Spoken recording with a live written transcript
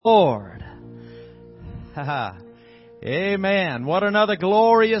Lord. Amen. What another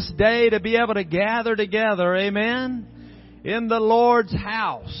glorious day to be able to gather together. Amen. In the Lord's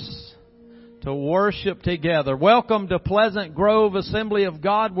house to worship together. Welcome to Pleasant Grove Assembly of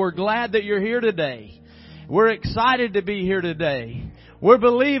God. We're glad that you're here today. We're excited to be here today. We're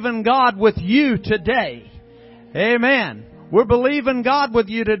believing God with you today. Amen. We're believing God with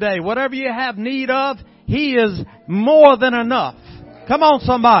you today. Whatever you have need of, He is more than enough. Come on,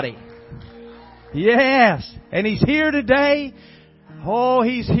 somebody. Yes. And He's here today. Oh,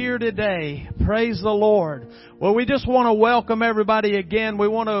 He's here today. Praise the Lord. Well, we just want to welcome everybody again. We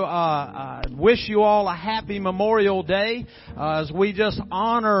want to wish you all a happy Memorial Day as we just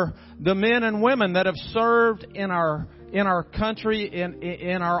honor the men and women that have served in our country,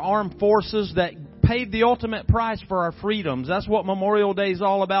 in our armed forces, that paid the ultimate price for our freedoms. That's what Memorial Day is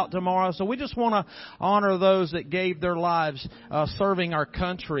all about tomorrow. So we just want to honor those that gave their lives serving our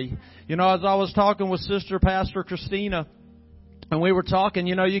country. You know, as I was talking with Sister Pastor Christina, and we were talking,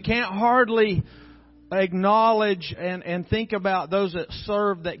 you know, you can't hardly acknowledge and think about those that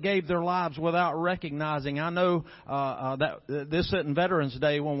served, that gave their lives, without recognizing. I know that this isn't Veterans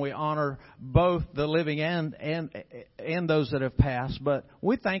Day when we honor both the living and those that have passed, but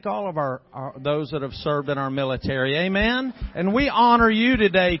we thank all of our those that have served in our military. Amen. And we honor you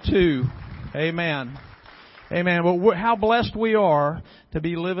today too. Amen. Amen. Well, how blessed we are to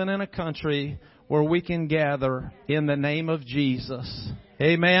be living in a country where we can gather in the name of Jesus.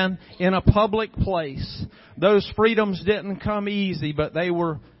 Amen. In a public place. Those freedoms didn't come easy, but they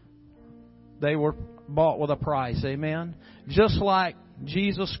were bought with a price. Amen. Just like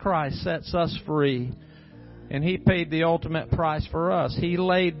Jesus Christ sets us free, and He paid the ultimate price for us. He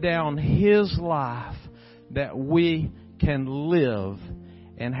laid down His life that we can live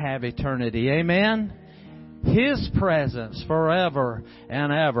and have eternity. Amen. His presence forever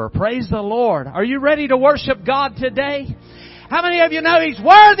and ever. Praise the Lord. Are you ready to worship God today? How many of you know He's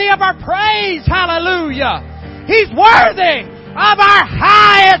worthy of our praise? Hallelujah. He's worthy of our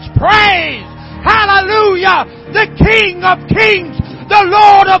highest praise. Hallelujah. The King of Kings, the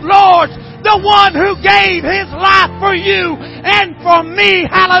Lord of Lords, the one who gave His life for you and for me.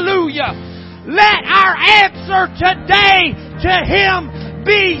 Hallelujah. Let our answer today to Him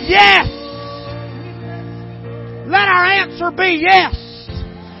be yes. Let our answer be yes.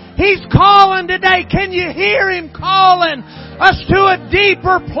 He's calling today. Can you hear Him calling us to a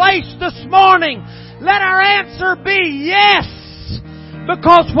deeper place this morning? Let our answer be yes.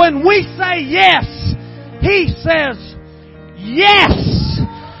 Because when we say yes, He says yes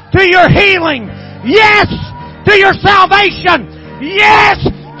to your healing. Yes to your salvation. Yes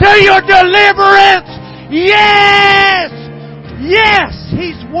to your deliverance. Yes. Yes.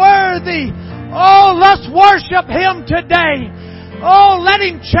 He's worthy. Oh, let's worship Him today. Oh, let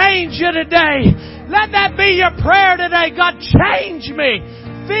Him change you today. Let that be your prayer today. God, change me.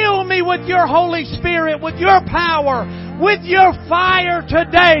 Fill me with your Holy Spirit, with your power, with your fire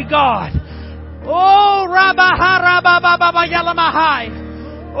today, God. Oh,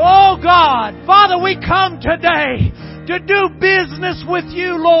 oh, God. Father, we come today to do business with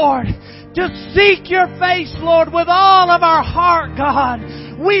you, Lord. To seek your face, Lord, with all of our heart, God.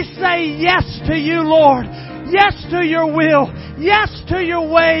 We say yes to you, Lord. Yes to your will. Yes to your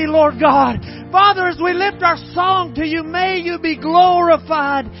way, Lord God. Father, as we lift our song to you, may you be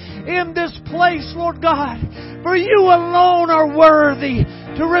glorified in this place, Lord God. For you alone are worthy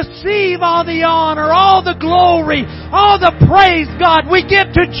to receive all the honor, all the glory, all the praise, God. We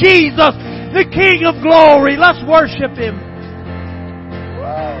give to Jesus, the King of glory. Let's worship Him.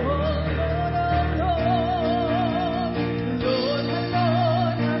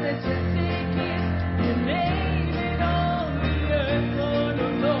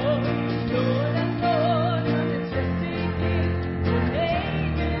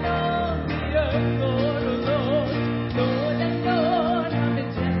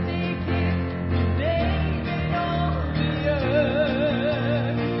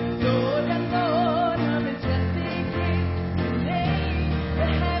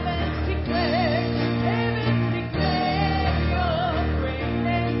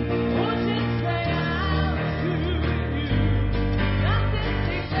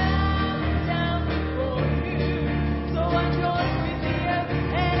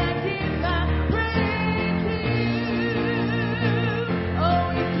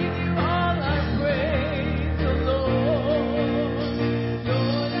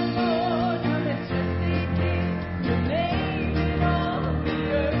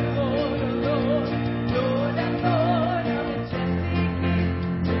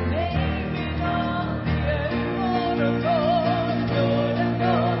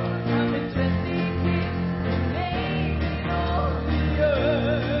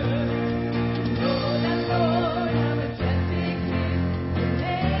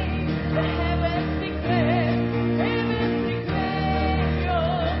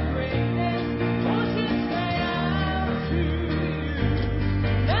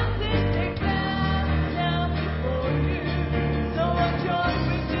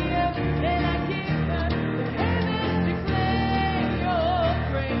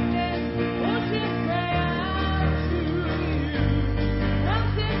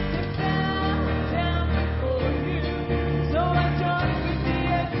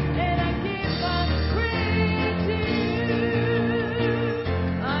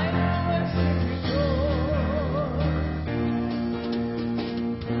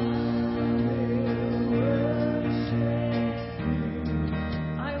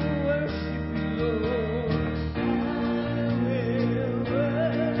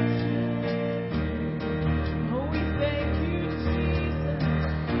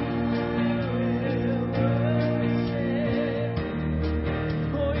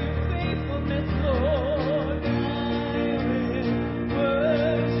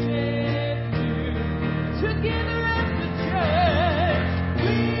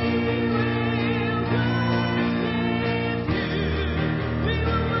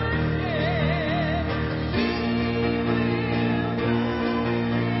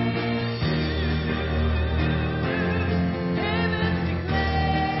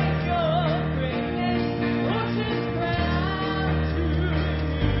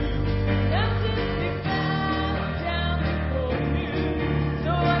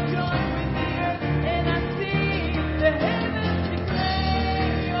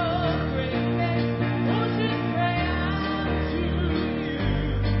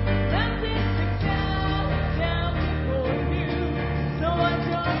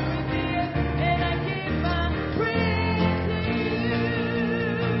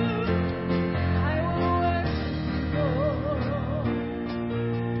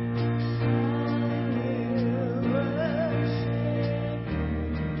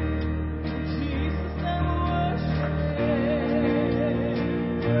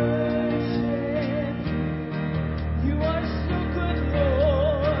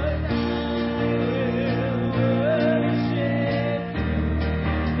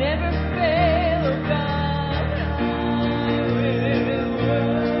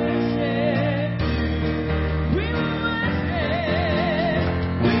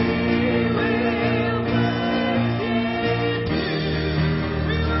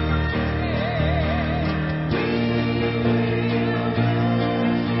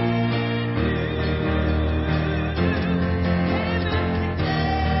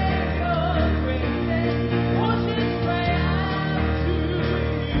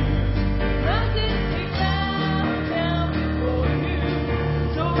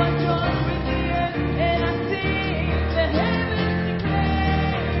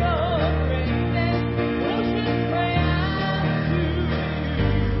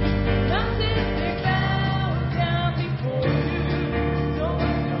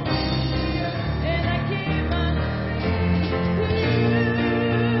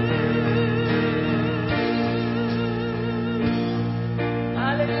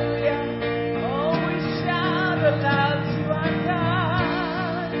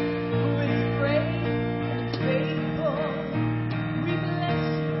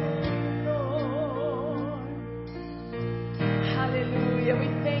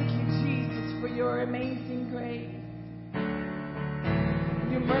 your amazing grace,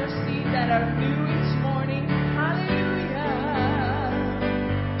 your mercies that are new each morning. Hallelujah.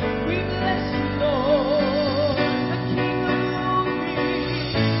 We bless you, Lord, the King of glory,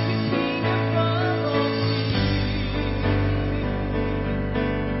 the King above all kings.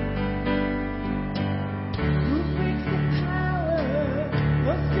 Who breaks the power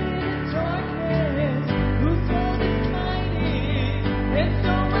of sin and darkness, whose love is mighty and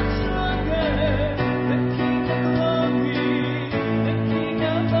so much stronger, the King of glory, the King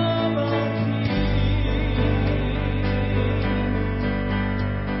above all kings.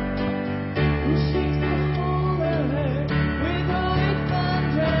 Who shakes the whole earth with all his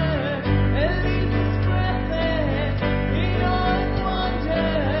thunder and leaves us breathless in awe and wonder,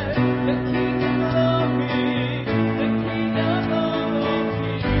 the King of glory, the King above all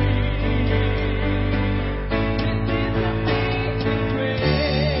kings. This is amazing grace.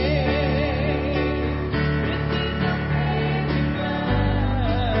 This is amazing love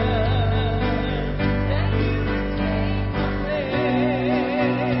that you would take my place,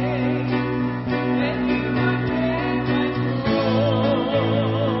 that you would bear my cross.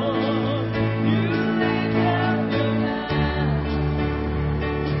 You laid down your life,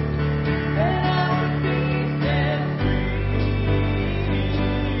 that I would be set free.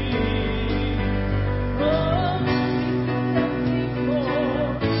 Oh, Jesus, I'm thankful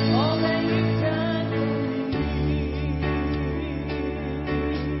all that you've done for me.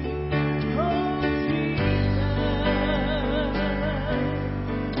 Oh, Jesus,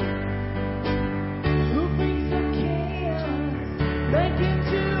 who brings the chaos back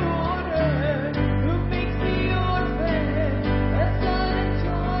into order, who makes the orphan a son and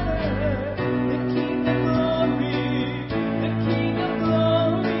daughter, the King of glory, the King of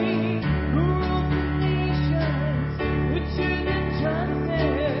glory, who rules the nations with truth and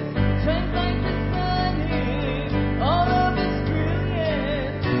justice, shines like the sun in all of his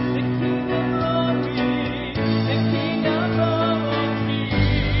brilliance, the King of glory, the King above all kings.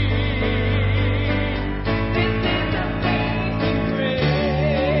 This is amazing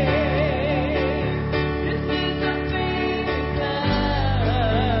grace.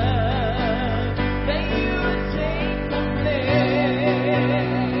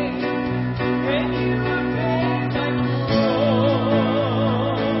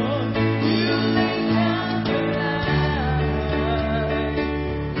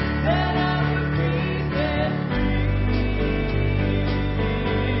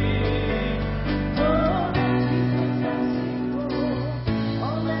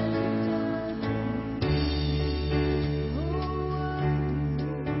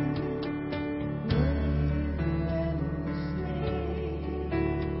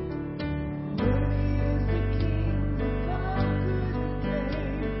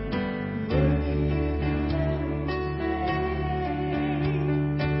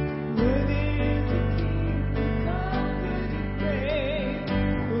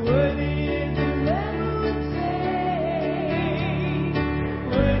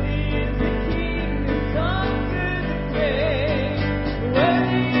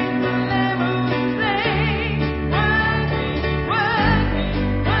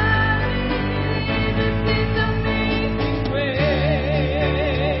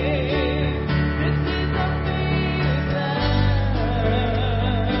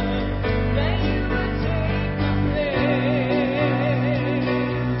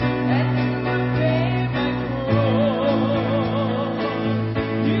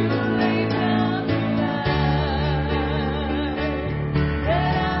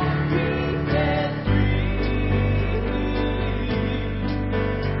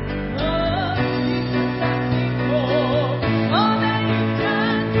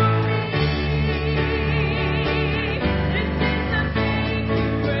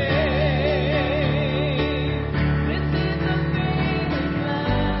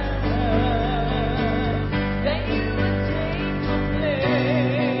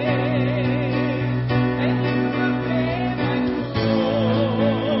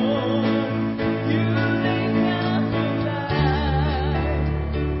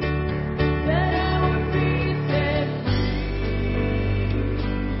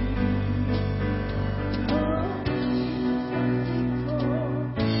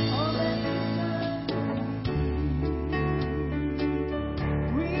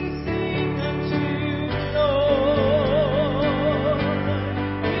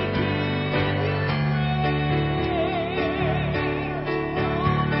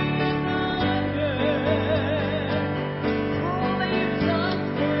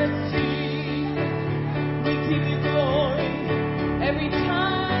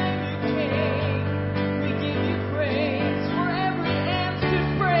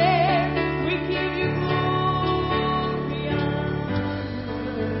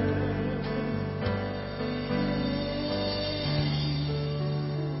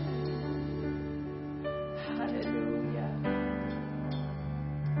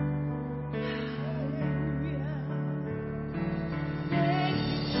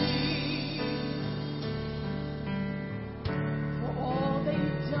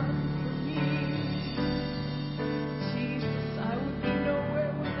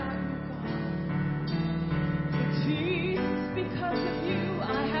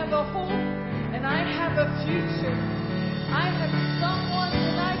 teacher. I have someone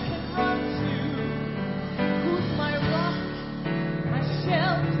that I can run to, who's my rock, my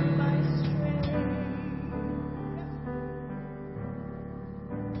shelter, my strength.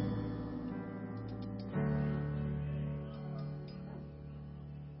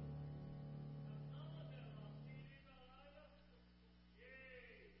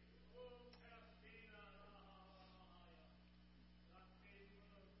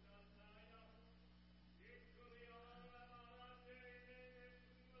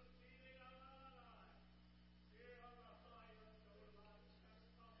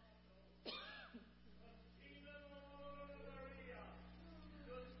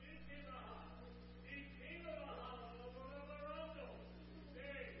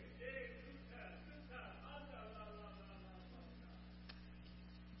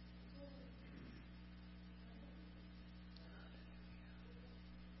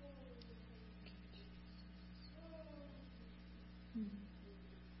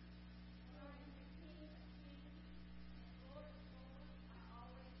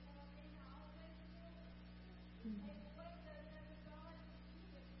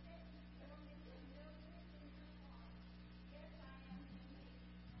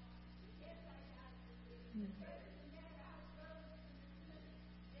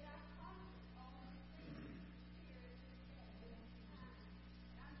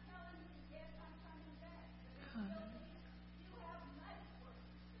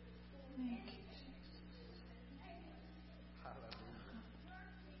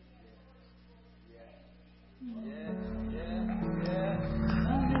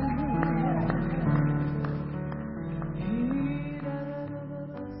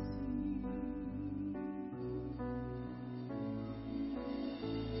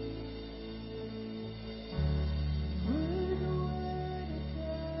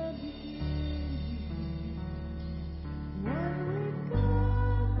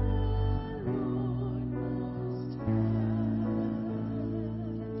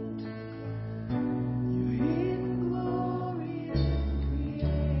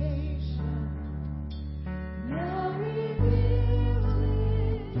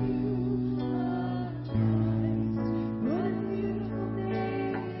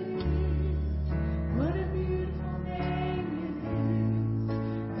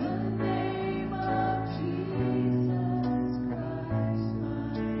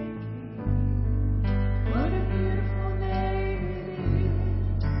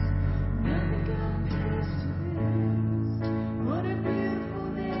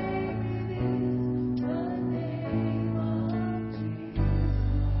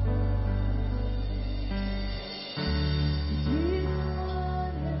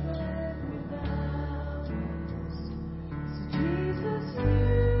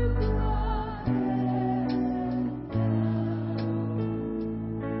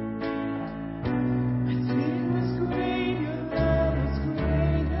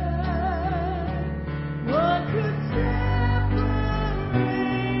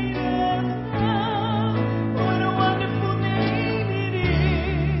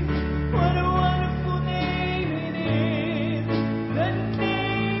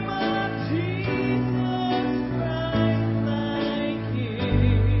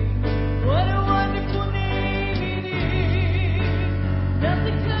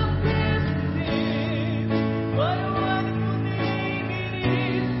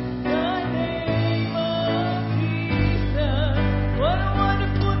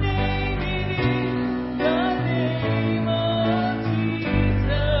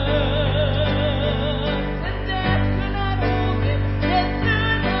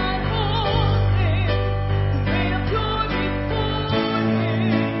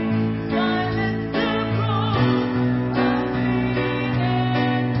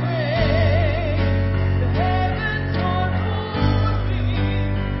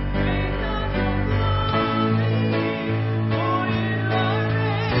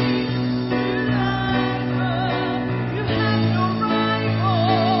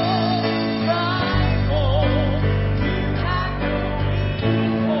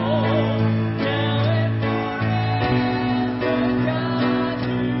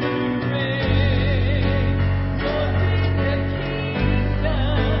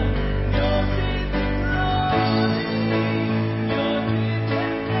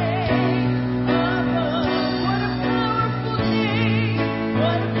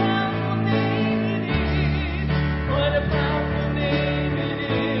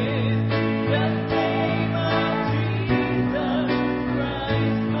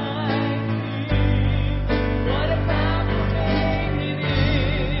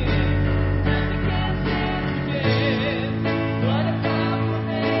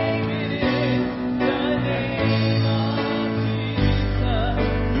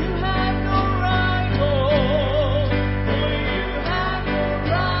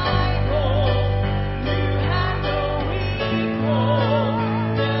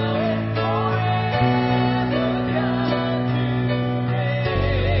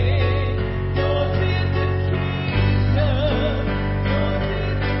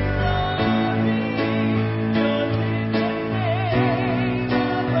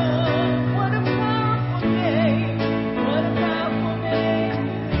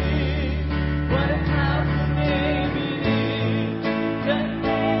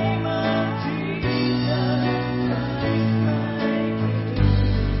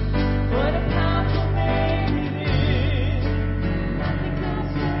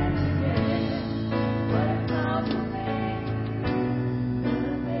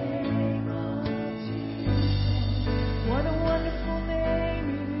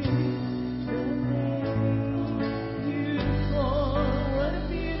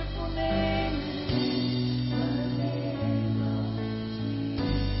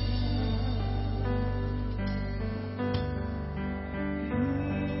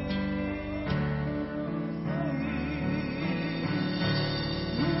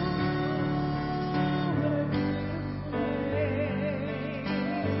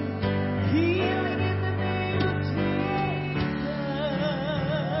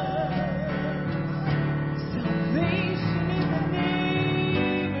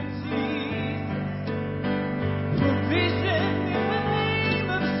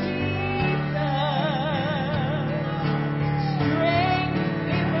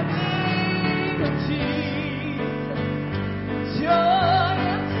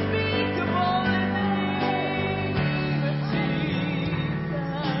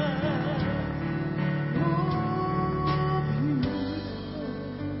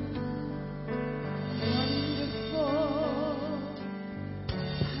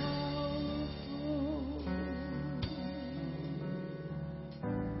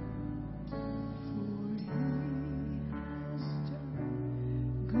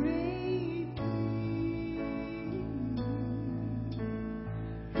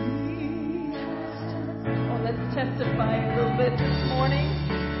 testify a little bit this morning.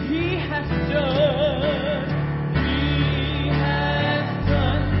 He has done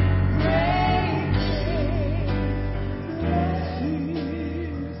great things.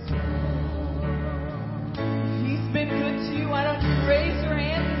 He's been good to you. Why don't you raise your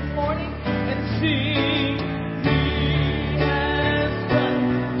hand this morning and sing?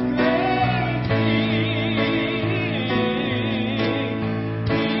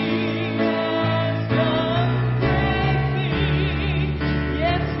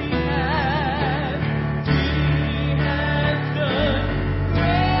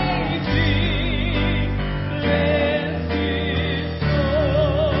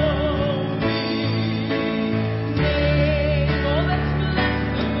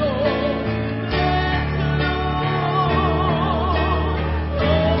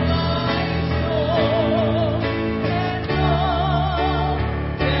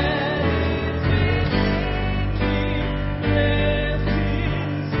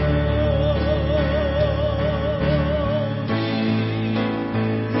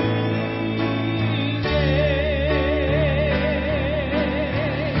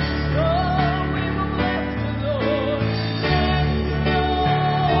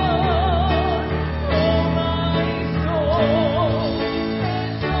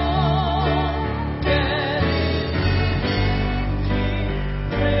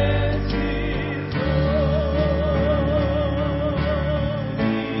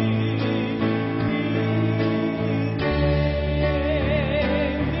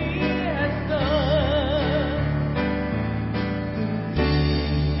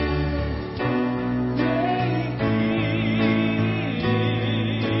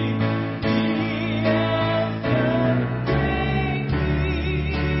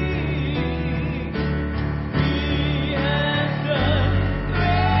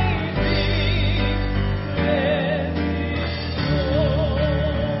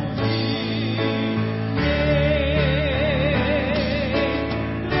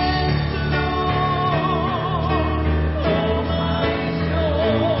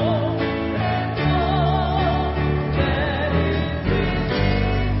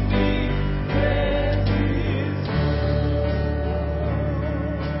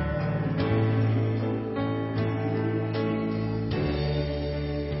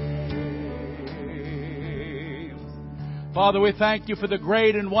 Father, we thank you for the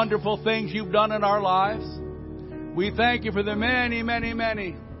great and wonderful things you've done in our lives. We thank you for the many, many,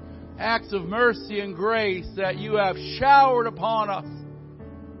 many acts of mercy and grace that you have showered upon us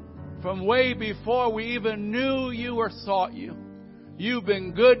from way before we even knew you or sought you. You've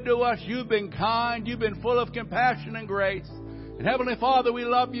been good to us. You've been kind. You've been full of compassion and grace. And Heavenly Father, we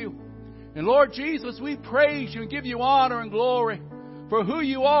love you. And Lord Jesus, we praise you and give you honor and glory for who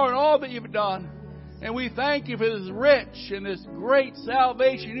you are and all that you've done. And we thank you for this rich and this great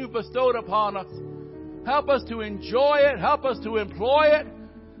salvation you've bestowed upon us. Help us to enjoy it. Help us to employ it.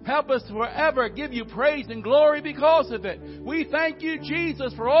 Help us to forever give you praise and glory because of it. We thank you,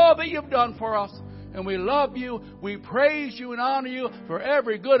 Jesus, for all that you've done for us. And we love you. We praise you and honor you for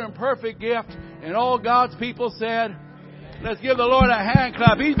every good and perfect gift. And all God's people said, let's give the Lord a hand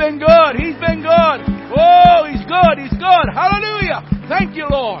clap. He's been good. He's been good. Oh, He's good. He's good. Hallelujah. Thank you,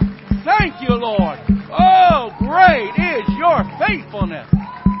 Lord. Thank you, Lord. Oh, great is your faithfulness.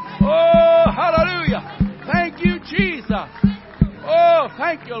 Oh, hallelujah. Thank you, Jesus. Oh,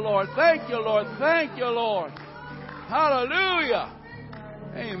 thank you, Lord. Thank you, Lord. Thank you, Lord. Hallelujah.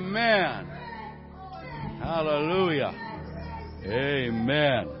 Amen. Hallelujah.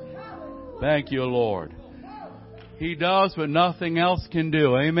 Amen. Thank you, Lord. He does what nothing else can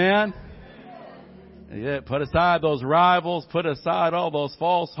do. Amen. Yeah, put aside those rivals, put aside all those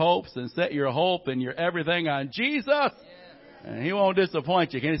false hopes, and set your hope and your everything on Jesus. And He won't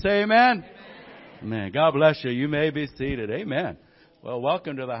disappoint you. Can you say amen? Amen. God bless you. You may be seated. Amen. Well,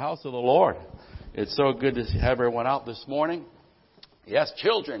 welcome to the house of the Lord. It's so good to have everyone out this morning. Yes,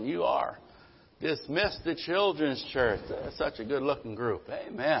 children, you are dismissed to Children's Church. That's such a good-looking group.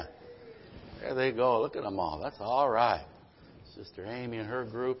 Amen. There they go. Look at them all. That's all right. Sister Amy and her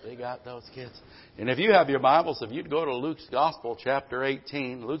group, they got those kids. And if you have your Bibles, if you'd go to Luke's Gospel, chapter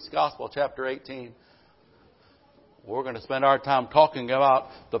 18. Luke's Gospel, chapter 18. We're going to spend our time talking about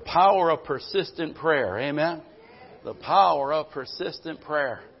the power of persistent prayer. Amen? The power of persistent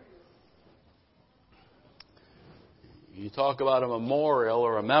prayer. You talk about a memorial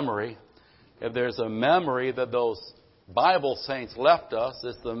or a memory. If there's a memory that those Bible saints left us,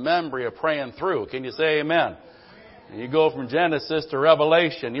 it's the memory of praying through. Can you say amen? You go from Genesis to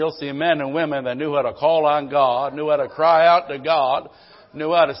Revelation, you'll see men and women that knew how to call on God, knew how to cry out to God,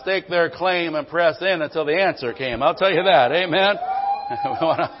 knew how to stake their claim and press in until the answer came. I'll tell you that. Amen.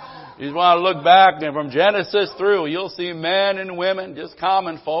 You want to look back, and from Genesis through, you'll see men and women, just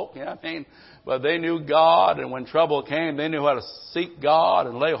common folk. Yeah, I mean, but they knew God, and when trouble came, they knew how to seek God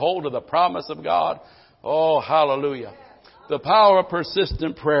and lay hold of the promise of God. Oh, hallelujah. The power of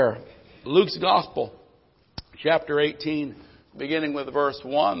persistent prayer. Luke's Gospel, chapter 18, beginning with verse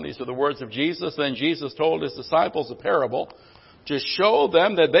 1. These are the words of Jesus. Then Jesus told his disciples a parable to show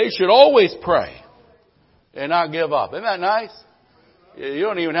them that they should always pray and not give up. Isn't that nice? You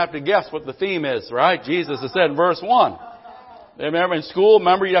don't even have to guess what the theme is, right? Jesus has said in verse 1. Remember in school,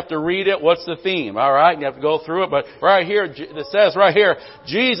 you have to read it. What's the theme? All right, you have to go through it. But right here, it says right here,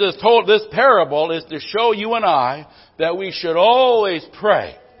 Jesus told this parable is to show you and I that we should always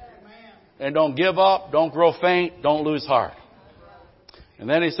pray. And don't give up, don't grow faint, don't lose heart. And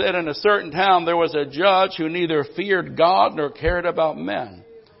then he said, in a certain town there was a judge who neither feared God nor cared about men.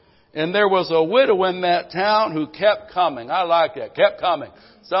 And there was a widow in that town who kept coming. I like that. Kept coming.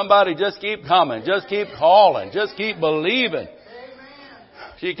 Somebody just keep coming. Just keep calling. Just keep believing.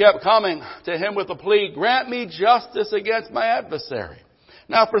 She kept coming to him with a plea, grant me justice against my adversary.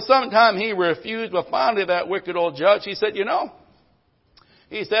 Now for some time he refused, but finally that wicked old judge, he said,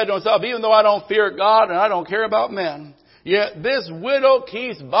 he said to himself, even though I don't fear God and I don't care about men, yet this widow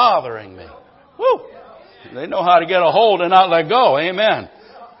keeps bothering me. Woo! They know how to get a hold and not let go. Amen.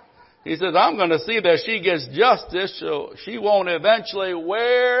 He says, I'm going to see that she gets justice so she won't eventually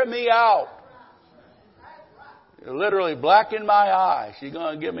wear me out. Literally blacken my eye. She's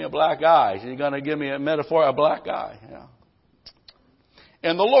going to give me a black eye. She's going to give me a metaphor, a black eye. Yeah.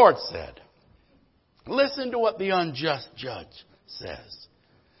 And the Lord said, listen to what the unjust judge says.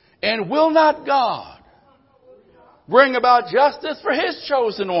 And will not God bring about justice for His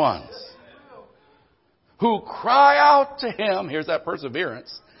chosen ones who cry out to Him, here's that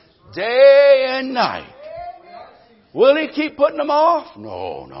perseverance, day and night? Will He keep putting them off?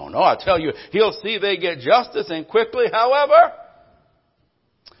 No. I tell you, He'll see they get justice and quickly. However,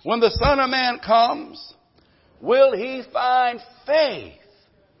 when the Son of Man comes, will He find faith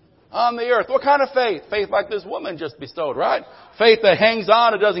on the earth? What kind of faith? Faith like this woman just bestowed, right? Faith that hangs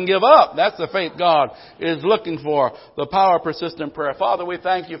on and doesn't give up. That's the faith God is looking for. The power of persistent prayer. Father, we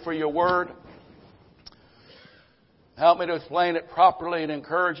thank You for Your word. Help me to explain it properly and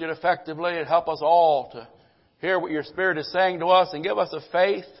encourage it effectively, and help us all to hear what Your Spirit is saying to us, and give us a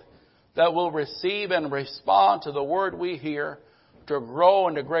faith that will receive and respond to the word we hear, to grow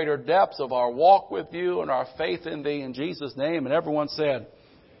into greater depths of our walk with You and our faith in Thee, in Jesus' name. And everyone said,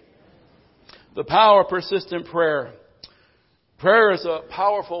 the power of persistent prayer. Prayer is a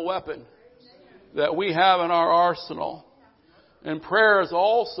powerful weapon that we have in our arsenal. And prayer is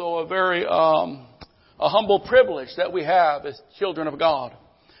also a very a humble privilege that we have as children of God.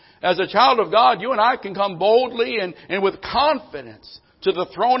 As a child of God, you and I can come boldly and with confidence to the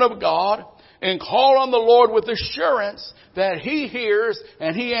throne of God and call on the Lord with assurance that He hears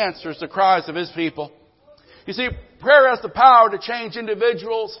and He answers the cries of His people. You see, prayer has the power to change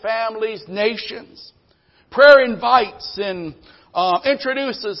individuals, families, nations. Prayer invites and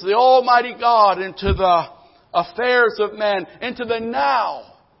introduces the Almighty God into the affairs of men, into the now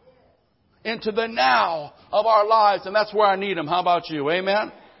of our lives. And that's where I need Him. How about you?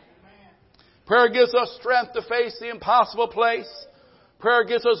 Amen? Prayer gives us strength to face the impossible place. Prayer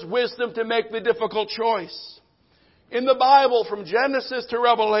gives us wisdom to make the difficult choice. In the Bible, from Genesis to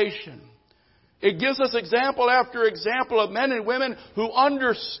Revelation, it gives us example after example of men and women who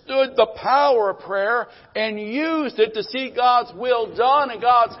understood the power of prayer and used it to see God's will done and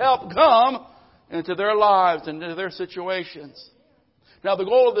God's help come into their lives and into their situations. Now, the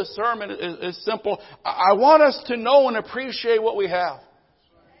goal of this sermon is simple. I want us to know and appreciate what we have.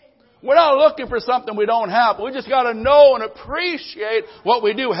 We're not looking for something we don't have. We just got to know and appreciate what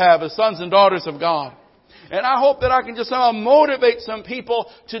we do have as sons and daughters of God. And I hope that I can just somehow motivate some people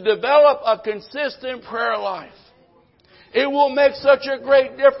to develop a consistent prayer life. It will make such a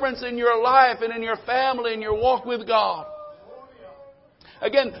great difference in your life and in your family and your walk with God.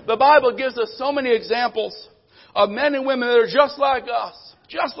 Again, the Bible gives us so many examples of men and women that are just like us.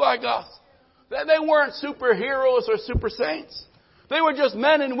 Just like us. They weren't superheroes or super saints. They were just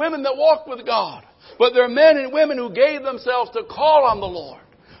men and women that walked with God. But they're men and women who gave themselves to call on the Lord,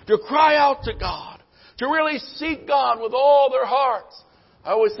 to cry out to God, to really seek God with all their hearts.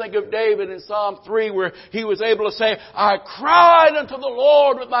 I always think of David in Psalm 3 where he was able to say, I cried unto the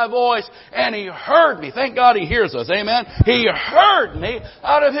Lord with my voice and He heard me. Thank God He hears us. Amen. He heard me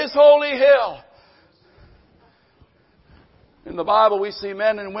out of His holy hill. In the Bible we see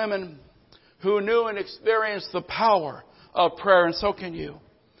men and women who knew and experienced the power of prayer, and so can you.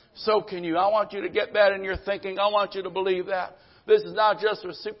 So can you. I want you to get that in your thinking. I want you to believe that. This is not just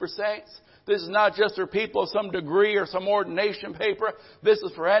for super saints. This is not just for people of some degree or some ordination paper. This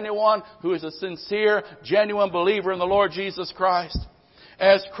is for anyone who is a sincere, genuine believer in the Lord Jesus Christ.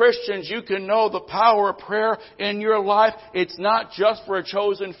 As Christians, you can know the power of prayer in your life. It's not just for a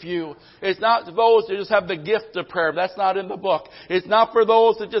chosen few. It's not those that just have the gift of prayer. That's not in the book. It's not for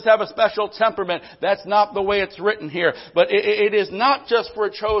those that just have a special temperament. That's not the way it's written here. But it is not just for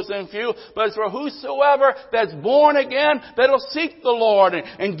a chosen few, but it's for whosoever that's born again, that'll seek the Lord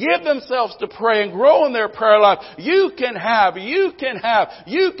and give themselves to pray and grow in their prayer life. You can have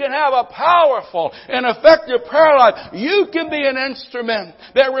a powerful and effective prayer life. You can be an instrument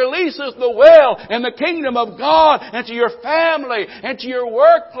that releases the well in the kingdom of God into your family, into your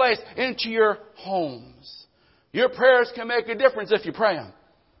workplace, into your homes. Your prayers can make a difference if you pray them.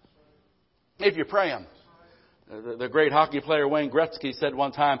 If you pray them. The great hockey player Wayne Gretzky said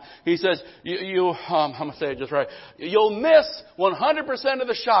one time, he says, I'm going to say it just right, you'll miss 100% of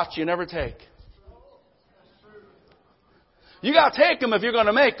the shots you never take. You got to take them if you're going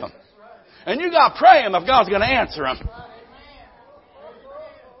to make them. And you got to pray them if God's going to answer them.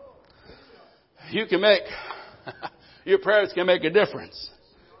 You can make, your prayers can make a difference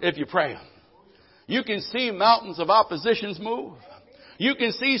if you pray them. You can see mountains of oppositions move. You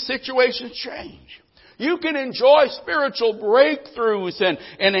can see situations change. You can enjoy spiritual breakthroughs and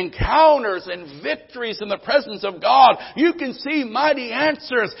encounters and victories in the presence of God. You can see mighty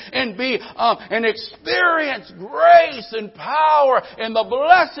answers and and experience grace and power and the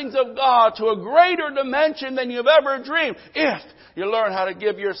blessings of God to a greater dimension than you've ever dreamed if you learn how to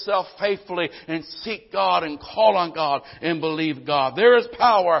give yourself faithfully and seek God and call on God and believe God. There is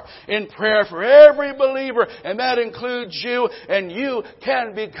power in prayer for every believer, and that includes you, and you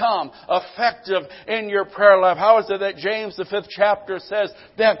can become effective in your prayer life. How is it that James, the 5th chapter, says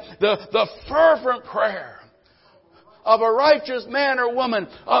that the fervent prayer of a righteous man or woman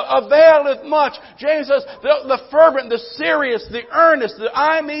availeth much? James says the fervent, the serious, the earnest,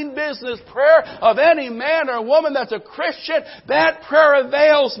 business prayer of any man or woman that's a Christian, that prayer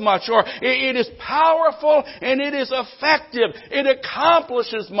avails much, or it is powerful and it is effective. It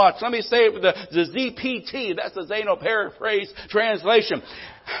accomplishes much. Let me say it with the ZPT, that's the Zeno paraphrase translation.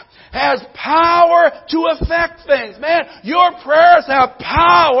 Has power to affect things. Man, your prayers have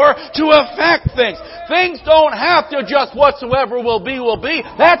power to affect things. Things don't have to just whatsoever will be, will be.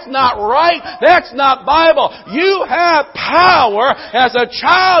 That's not right. That's not Bible. You have power as a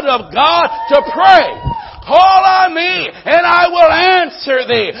child of God to pray. Call on me and I will answer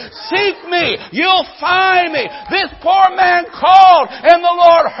thee. Seek me, you'll find me. This poor man called and the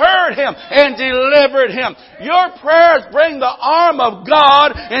Lord heard him and delivered him. Your prayers bring the arm of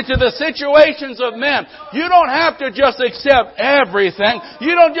God into the situations of men. You don't have to just accept everything.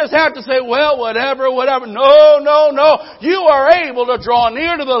 You don't just have to say, well, whatever. No. You are able to draw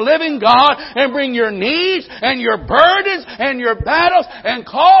near to the living God and bring your needs and your burdens and your battles and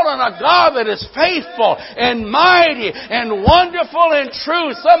call on a God that is faithful and mighty and wonderful and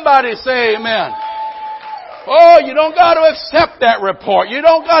true. Somebody say amen. Oh, you don't got to accept that report. You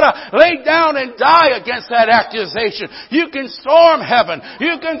don't got to lay down and die against that accusation. You can storm heaven.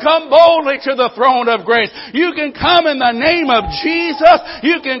 You can come boldly to the throne of grace. You can come in the name of Jesus.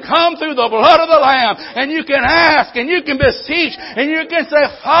 You can come through the blood of the Lamb. And you can ask and you can beseech and you can say,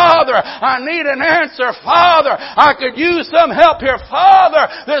 Father, I need an answer. Father, I could use some help here. Father,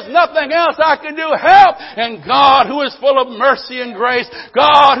 there's nothing else I can do. Help. And God, who is full of mercy and grace,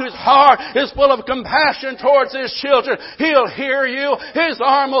 God, whose heart is full of compassion towards His children, He'll hear you. His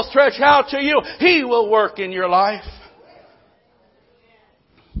arm will stretch out to you. He will work in your life.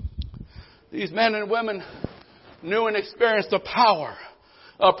 These men and women knew and experienced the power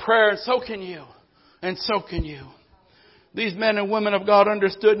of prayer, and so can you. And so can you. These men and women of God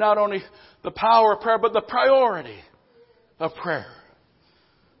understood not only the power of prayer, but the priority of prayer.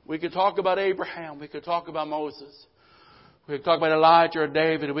 We could talk about Abraham. We could talk about Moses. We could talk about Elijah or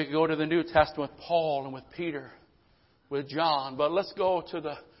David. We could go to the New Testament with Paul and with Peter, with John. But let's go to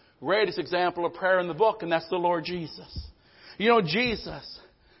the greatest example of prayer in the book, and that's the Lord Jesus. You know, Jesus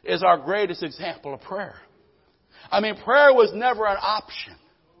is our greatest example of prayer. Prayer was never an option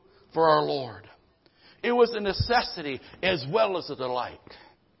for our Lord. It was a necessity as well as a delight.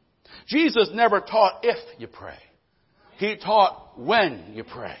 Jesus never taught if you pray. He taught when you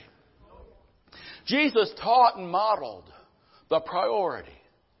pray. Jesus taught and modeled the priority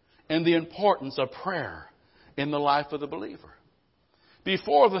and the importance of prayer in the life of the believer.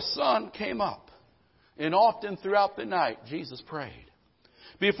 Before the sun came up, and often throughout the night, Jesus prayed.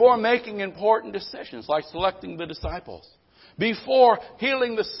 before making important decisions like selecting the disciples, before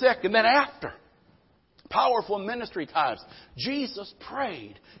healing the sick, and then after powerful ministry times, Jesus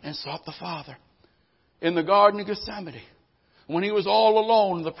prayed and sought the Father. In the Garden of Gethsemane, when He was all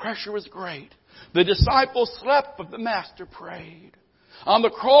alone, the pressure was great. The disciples slept, but the Master prayed. On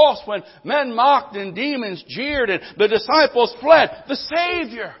the cross, when men mocked and demons jeered and the disciples fled, the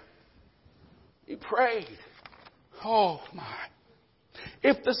Savior, He prayed. Oh my.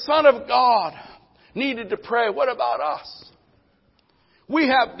 If the Son of God needed to pray, what about us? We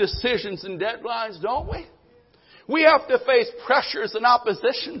have decisions and deadlines, don't we? We have to face pressures and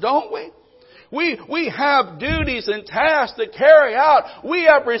opposition, don't we? We have duties and tasks to carry out. We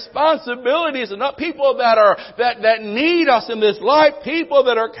have responsibilities and people that need us in this life, people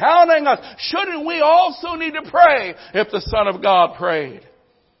that are counting us. Shouldn't we also need to pray if the Son of God prayed?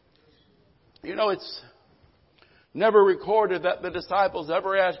 You know, it's never recorded that the disciples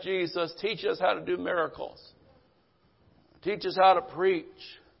ever asked Jesus, teach us how to do miracles. Teach us how to preach.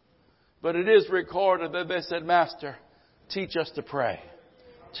 But it is recorded that they said, Master, teach us to pray.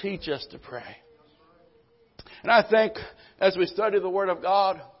 Teach us to pray. And I think as we study the Word of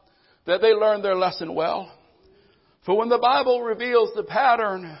God, that they learned their lesson well. For when the Bible reveals the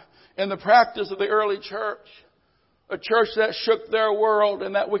pattern and the practice of the early church, a church that shook their world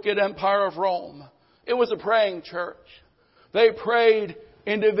in that wicked empire of Rome, it was a praying church. They prayed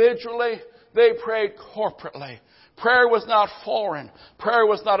individually. They prayed corporately. Prayer was not foreign. Prayer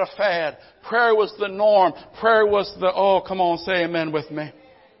was not a fad. Prayer was the norm. Prayer was come on, say amen with me.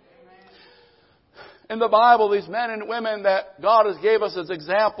 In the Bible, these men and women that God has gave us as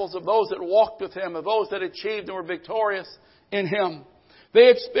examples of those that walked with Him, of those that achieved and were victorious in Him. They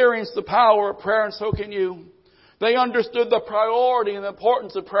experienced the power of prayer, and so can you. They understood the priority and the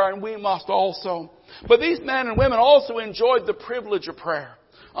importance of prayer, and we must also. But these men and women also enjoyed the privilege of prayer.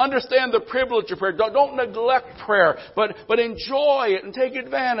 Understand the privilege of prayer. Don't neglect prayer, but enjoy it and take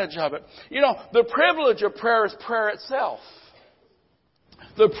advantage of it. You know, the privilege of prayer is prayer itself.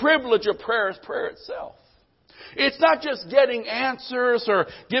 The privilege of prayer is prayer itself. It's not just getting answers or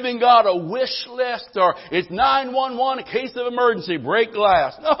giving God a wish list or it's 911 in case of emergency, break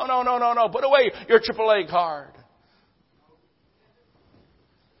glass. No. Put away your AAA card.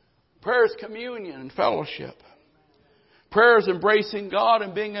 Prayer is communion and fellowship. Prayer is embracing God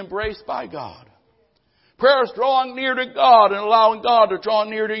and being embraced by God. Prayer is drawing near to God and allowing God to draw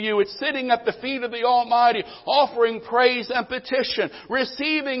near to you. It's sitting at the feet of the Almighty, offering praise and petition,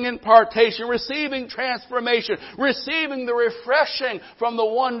 receiving impartation, receiving transformation, receiving the refreshing from the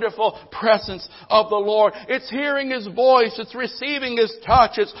wonderful presence of the Lord. It's hearing His voice. It's receiving His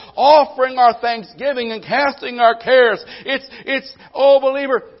touch. It's offering our thanksgiving and casting our cares.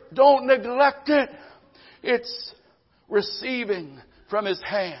 Believer, don't neglect it. It's receiving from His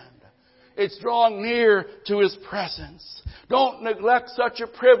hand. It's drawing near to His presence. Don't neglect such a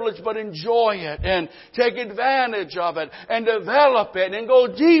privilege, but enjoy it and take advantage of it and develop it and go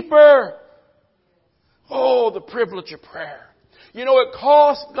deeper. Oh, the privilege of prayer. You know, it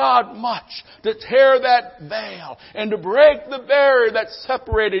cost God much to tear that veil and to break the barrier that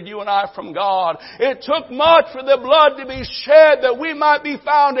separated you and I from God. It took much for the blood to be shed that we might be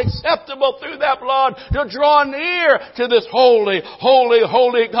found acceptable through that blood to draw near to this holy, holy,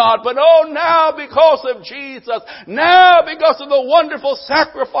 holy God. But now because of Jesus, now because of the wonderful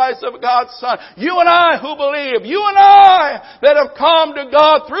sacrifice of God's Son, you and I who believe, you and I that have come to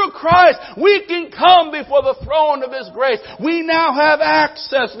God through Christ, we can come before the throne of His grace. We now have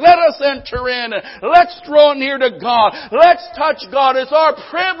access. Let us enter in. Let's draw near to God. Let's touch God. It's our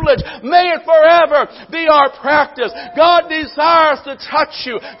privilege. May it forever be our practice. God desires to touch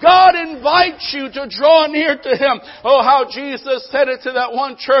you. God invites you to draw near to Him. Oh, how Jesus said it to that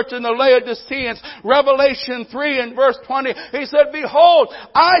one church in the Laodiceans. Revelation 3 and verse 20. He said, behold,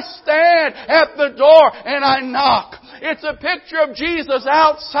 I stand at the door and I knock. It's a picture of Jesus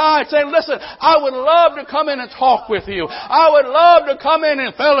outside saying, listen, I would love to come in and talk with you. I would love to come in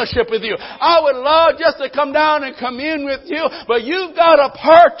and fellowship with you. I would love just to come down and commune with you, but you've got a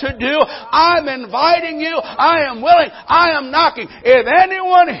part to do. I'm inviting you. I am willing. I am knocking. If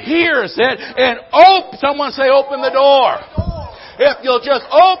anyone hears it and someone say, open the door. If you'll just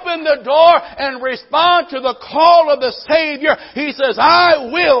open the door and respond to the call of the Savior, He says, I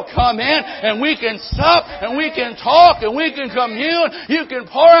will come in and we can sup and we can talk and we can commune. You can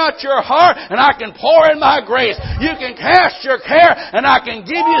pour out your heart and I can pour in my grace. You can cast your care and I can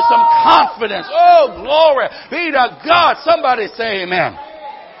give you some confidence. Oh, glory be to God. Somebody say amen.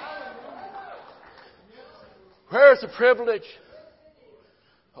 Prayer is a privilege.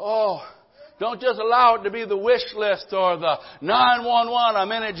 Oh, Don't just allow it to be the wish list or the 911,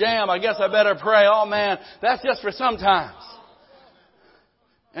 I'm in a jam, I guess I better pray. Oh man, that's just for sometimes.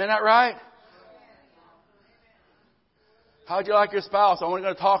 Isn't that right? How'd you like your spouse? I'm only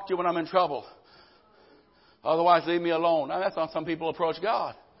going to talk to you when I'm in trouble. Otherwise, leave me alone. Now, that's how some people approach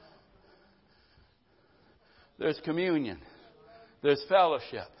God. There's communion. There's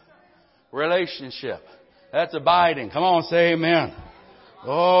fellowship. Relationship. That's abiding. Come on, say amen.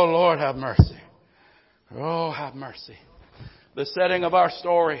 Oh, Lord, have mercy. Oh, have mercy. The setting of our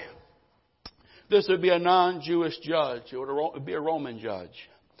story. This would be a non-Jewish judge. It would be a Roman judge.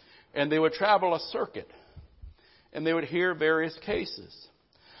 And they would travel a circuit. And they would hear various cases.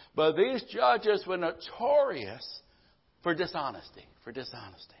 But these judges were notorious for dishonesty.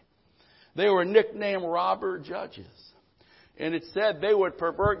 They were nicknamed robber judges. And it said they would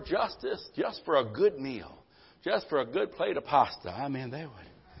pervert justice just for a good meal. Just for a good plate of pasta. I mean, they would.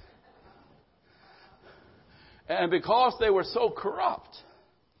 And because they were so corrupt,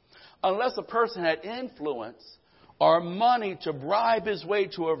 unless a person had influence or money to bribe his way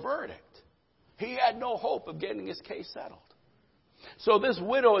to a verdict, he had no hope of getting his case settled. So this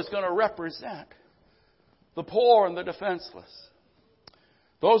widow is going to represent the poor and the defenseless.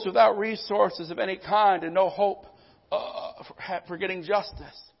 Those without resources of any kind and no hope for getting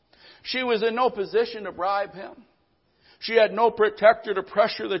justice. She was in no position to bribe him. She had no protector to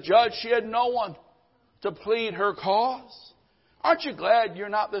pressure the judge. She had no one to plead her cause. Aren't you glad you're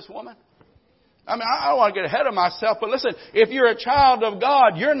not this woman? I mean, I don't want to get ahead of myself, but listen, if you're a child of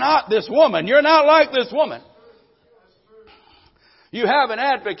God, you're not this woman. You're not like this woman. You have an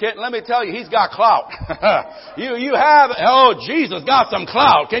advocate, and let me tell you, he's got clout. Jesus got some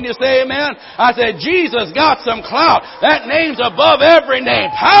clout. Can you say amen? I said, Jesus got some clout. That name's above every name.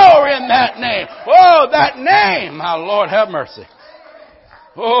 Power in that name. Oh, that name. My Lord, have mercy.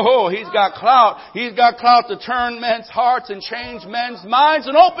 Oh, he's got clout. He's got clout to turn men's hearts and change men's minds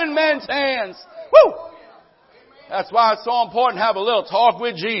and open men's hands. Woo! That's why it's so important to have a little talk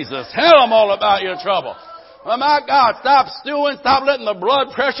with Jesus. Tell him all about your trouble. Oh my God, stop stewing, stop letting the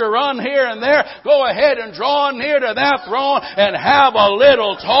blood pressure run here and there. Go ahead and draw near to that throne and have a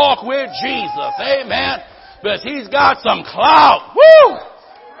little talk with Jesus. Amen. Because he's got some clout. Woo!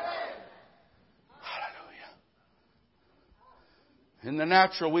 In the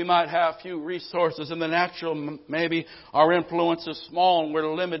natural, we might have few resources. In the natural, maybe our influence is small and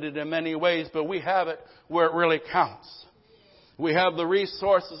we're limited in many ways, but we have it where it really counts. We have the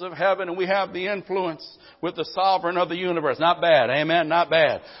resources of heaven and we have the influence with the sovereign of the universe. Not bad, amen? Not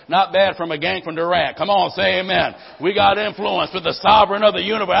bad. Not bad from a gang from Durant. Come on, say amen. We got influence with the sovereign of the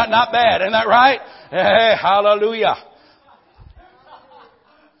universe. Not bad, isn't that right? Hey, hallelujah.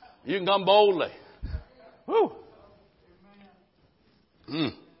 You can come boldly. Woo.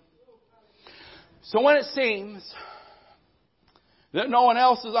 So when it seems that no one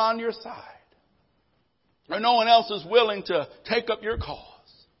else is on your side, or no one else is willing to take up your cause,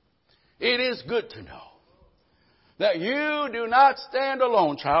 it is good to know that you do not stand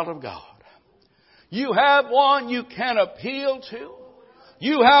alone, child of God. You have one you can appeal to.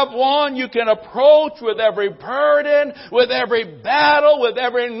 You have one you can approach with every burden, with every battle, with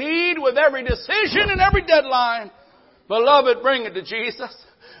every need, with every decision and every deadline. Beloved, bring it to Jesus.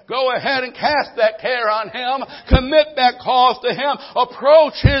 Go ahead and cast that care on Him. Commit that cause to Him.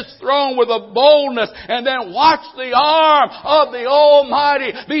 Approach His throne with a boldness and then watch the arm of the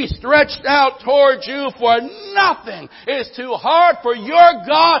Almighty be stretched out towards you, for nothing is too hard for your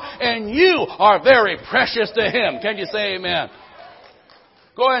God and you are very precious to Him. Can you say amen?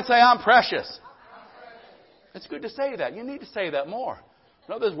 Go ahead and say, I'm precious. It's good to say that. You need to say that more.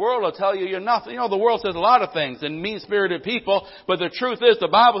 No, this world will tell you you're nothing. You know, the world says a lot of things and mean-spirited people, but the truth is the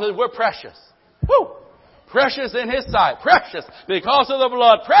Bible says we're precious. Woo! Precious in His sight. Precious because of the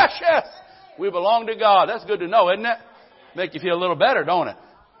blood. Precious! We belong to God. That's good to know, isn't it? Make you feel a little better, don't it?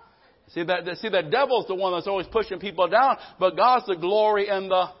 See, that devil's the one that's always pushing people down, but God's the glory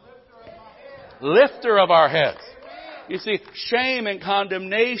and the lifter of our heads. You see, shame and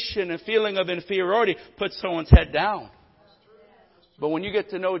condemnation and feeling of inferiority puts someone's head down. But when you get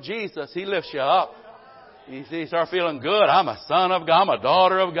to know Jesus, He lifts you up. You see, you start feeling good. I'm a son of God. I'm a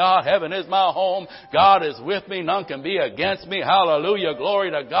daughter of God. Heaven is my home. God is with me. None can be against me. Hallelujah. Glory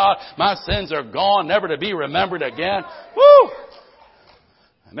to God. My sins are gone, never to be remembered again. Woo!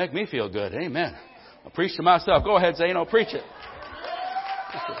 They make me feel good. Amen. I preach to myself. Go ahead, Zeno. Preach it.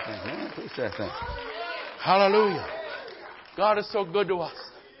 Preach that thing. Hallelujah. God is so good to us.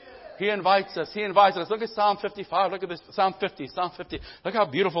 He invites us. He invites us. Look at Psalm 55. Look at this. Psalm 50. Look how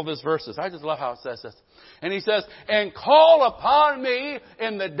beautiful this verse is. I just love how it says this. And He says, and call upon me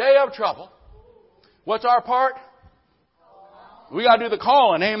in the day of trouble. What's our part? We got to do the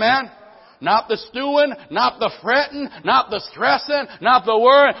calling. Amen. Not the stewing, not the fretting, not the stressing, not the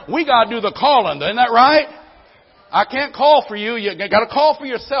worrying. We got to do the calling. Isn't that right? I can't call for you. You got to call for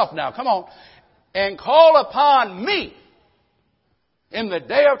yourself now. Come on. And call upon me in the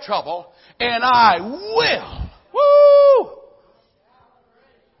day of trouble, and I will. Woo!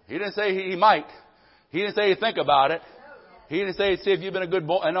 He didn't say he might. He didn't say he'd think about it. He didn't say, see if you've been a good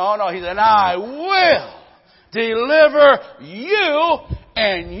boy. No. He said, I will deliver you,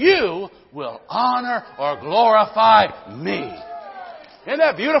 and you will honor or glorify me. Isn't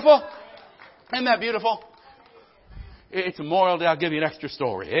that beautiful? Isn't that beautiful? It's Memorial Day. I'll give you an extra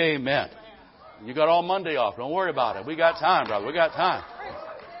story. Amen. You got all Monday off. Don't worry about it. We got time, brother. We got time.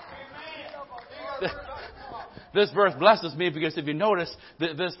 This verse blesses me because if you notice,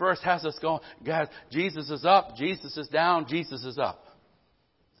 this verse has us going, God, Jesus is up, Jesus is down, Jesus is up.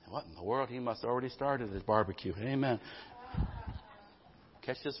 What in the world? He must have already started his barbecue. Amen.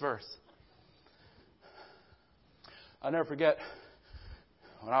 Catch this verse. I'll never forget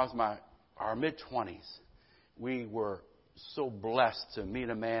when I was our mid-20s, we were so blessed to meet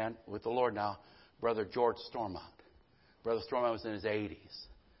a man with the Lord now, Brother George Stormont. Brother Stormont was in his 80s.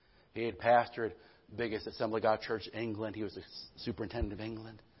 He had pastored the biggest Assembly of God church in England. He was the superintendent of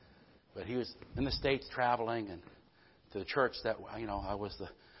England. But he was in the States traveling and to the church that, I was the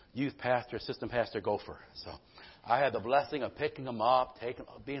youth pastor, assistant pastor, gopher. So I had the blessing of picking him up,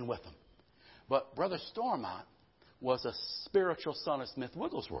 being with him. But Brother Stormont was a spiritual son of Smith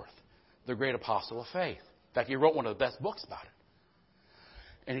Wigglesworth, the great apostle of faith. In fact, he wrote one of the best books about it.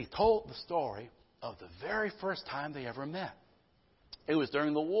 And he told the story of the very first time they ever met. It was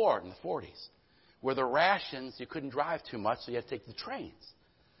during the war in the 40s, where the rations, you couldn't drive too much, so you had to take the trains.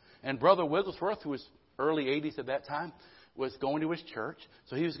 And Brother Wigglesworth, who was early 80s at that time, was going to his church,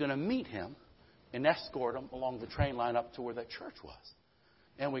 so he was going to meet him and escort him along the train line up to where that church was.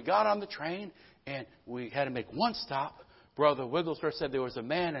 And we got on the train, and we had to make one stop. Brother Wigglesworth said there was a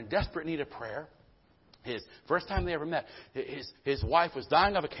man in desperate need of prayer. His first time they ever met, his wife was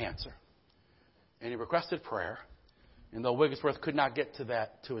dying of a cancer, and he requested prayer. And though Wigglesworth could not get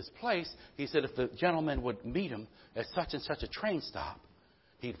to his place, he said if the gentleman would meet him at such and such a train stop,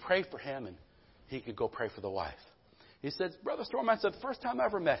 he'd pray for him and he could go pray for the wife. He said, Brother Stormont said, the first time I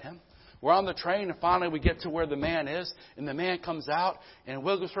ever met him, we're on the train and finally we get to where the man is, and the man comes out, and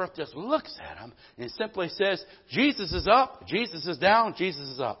Wigglesworth just looks at him and simply says, Jesus is up, Jesus is down, Jesus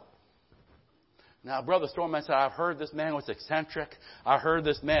is up. Now, Brother Stormont said, I've heard this man was eccentric. I heard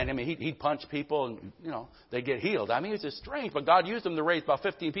this man, he'd punch people and, they get healed. He was just strange, but God used him to raise about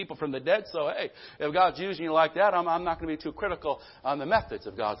 15 people from the dead. So, hey, if God's using you like that, I'm not going to be too critical on the methods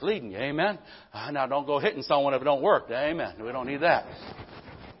of God's leading you. Amen? Now, don't go hitting someone if it don't work. Amen. We don't need that.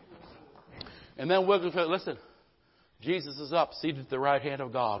 And then Wigglesworth said, listen, Jesus is up, seated at the right hand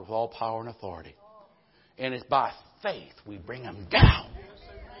of God with all power and authority. And it's by faith we bring him down.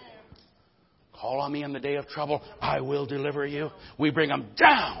 Call on me in the day of trouble. I will deliver you. We bring them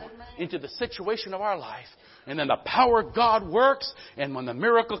down into the situation of our life. And then the power of God works. And when the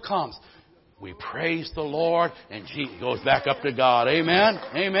miracle comes, we praise the Lord. And Jesus goes back up to God. Amen.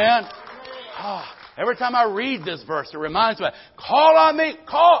 Amen. Every time I read this verse, it reminds me, call on me.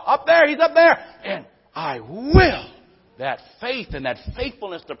 Call up there. He's up there. And I will. That faith and that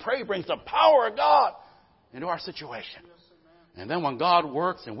faithfulness to pray brings the power of God into our situation. And then when God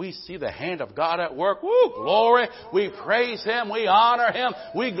works and we see the hand of God at work, woo, glory, we praise Him, we honor Him,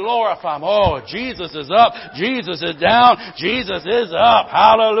 we glorify Him. Oh, Jesus is up, Jesus is down, Jesus is up.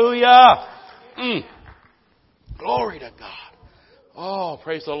 Hallelujah. Glory to God. Oh,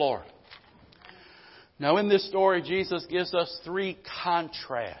 praise the Lord. Now in this story, Jesus gives us 3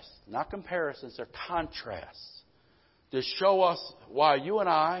 contrasts, not comparisons, they're contrasts, to show us why you and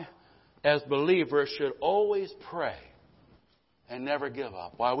I, as believers, should always pray and never give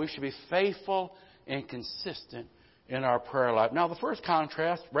up. Why we should be faithful and consistent in our prayer life. Now, the first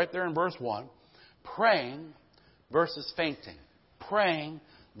contrast, right there in verse 1, praying versus fainting. Praying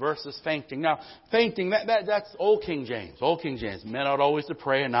versus fainting. Now, fainting, that's Old King James. Old King James. Men ought always to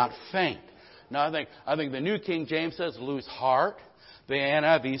pray and not faint. Now, I think the New King James says lose heart. The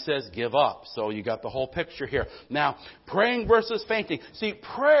NIV says give up. So you got the whole picture here. Now, praying versus fainting. See,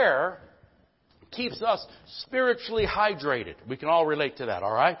 prayer keeps us spiritually hydrated. We can all relate to that,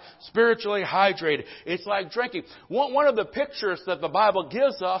 all right? Spiritually hydrated. It's like drinking. One of the pictures that the Bible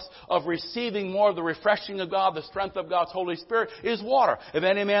gives us of receiving more of the refreshing of God, the strength of God's Holy Spirit, is water. If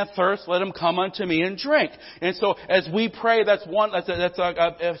any man thirst, let him come unto me and drink. And so as we pray, that's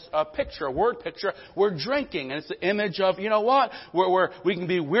a picture, a word picture. We're drinking. And it's the image of, you know what? We can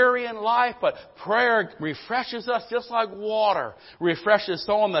be weary in life, but prayer refreshes us just like water refreshes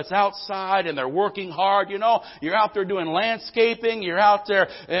someone that's outside and they're working hard. You know, you're out there doing landscaping, you're out there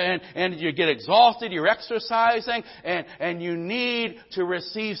and you get exhausted, you're exercising, and you need to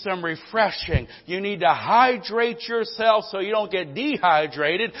receive some refreshing. You need to hydrate yourself so you don't get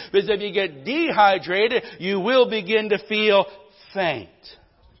dehydrated, because if you get dehydrated, you will begin to feel faint.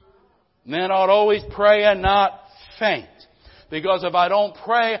 Men ought to always pray and not faint. Because if I don't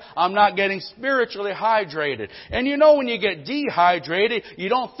pray, I'm not getting spiritually hydrated. And you know when you get dehydrated, you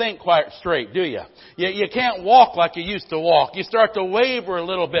don't think quite straight, do you? You can't walk like you used to walk. You start to waver a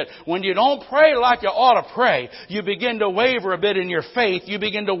little bit. When you don't pray like you ought to pray, you begin to waver a bit in your faith. You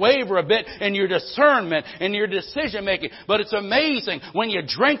begin to waver a bit in your discernment and your decision making. But it's amazing. When you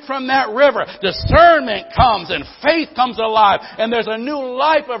drink from that river, discernment comes and faith comes alive. And there's a new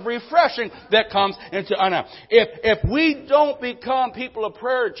life of refreshing that comes into us. If we don't become people of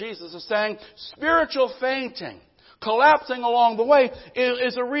prayer, Jesus is saying, spiritual fainting, collapsing along the way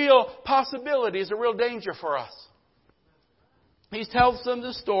is a real possibility, is a real danger for us. He tells them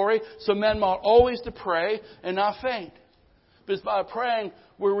the story, so men ought always to pray and not faint. Because by praying,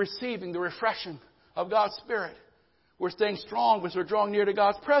 we're receiving the refreshing of God's Spirit. We're staying strong because we're drawing near to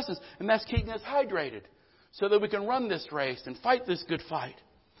God's presence. And that's keeping us hydrated so that we can run this race and fight this good fight.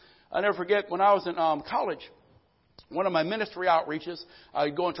 I never forget when I was in college, one of my ministry outreaches,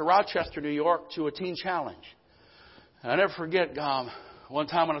 I'd go into Rochester, New York, to a teen challenge. And I never forget, one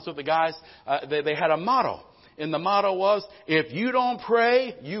time when I was with the guys, they had a motto. And the motto was, if you don't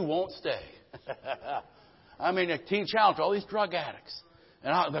pray, you won't stay. I mean, a teen challenge, all these drug addicts.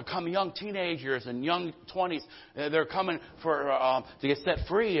 And they're coming young teenagers and young 20s. They're coming to get set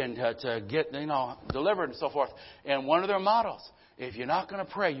free and to get, delivered and so forth. And one of their mottos, if you're not going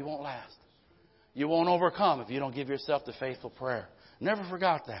to pray, you won't last. You won't overcome if you don't give yourself to faithful prayer. Never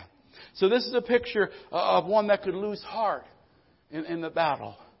forgot that. So this is a picture of one that could lose heart in the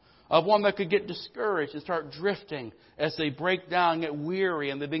battle. Of one that could get discouraged and start drifting as they break down, get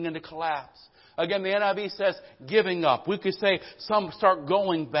weary, and they begin to collapse. Again, the NIV says giving up. We could say some start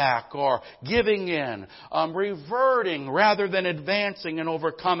going back or giving in, reverting rather than advancing and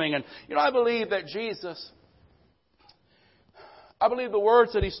overcoming. And, I believe that I believe the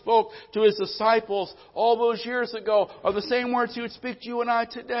words that He spoke to His disciples all those years ago are the same words He would speak to you and I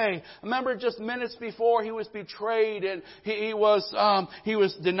today. Remember just minutes before He was betrayed and He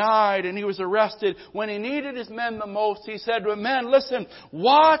was denied and He was arrested. When He needed His men the most, He said to men, listen,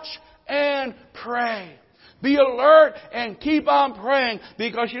 watch and pray. Be alert and keep on praying,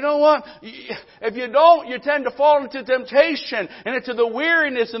 because you know what? If you don't, you tend to fall into temptation and into the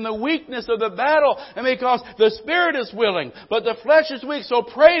weariness and the weakness of the battle, and because the spirit is willing, but the flesh is weak. So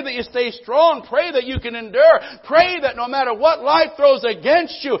pray that you stay strong. Pray that you can endure. Pray that no matter what life throws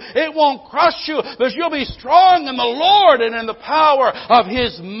against you, it won't crush you, because you'll be strong in the Lord and in the power of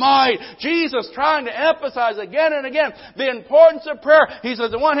His might. Jesus trying to emphasize again and again the importance of prayer. He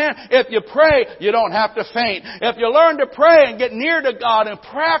says, on one hand, if you pray, you don't have to faint. If you learn to pray and get near to God and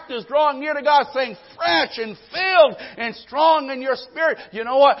practice drawing near to God, staying fresh and filled and strong in your spirit, you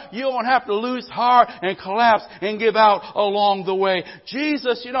know what? You won't have to lose heart and collapse and give out along the way.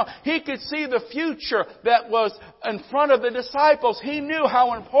 Jesus, He could see the future that was in front of the disciples. He knew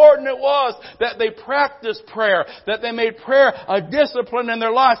how important it was that they practiced prayer, that they made prayer a discipline in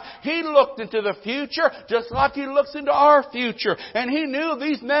their lives. He looked into the future just like He looks into our future. And He knew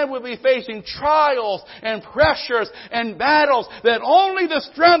these men would be facing trials and pressures and battles, that only the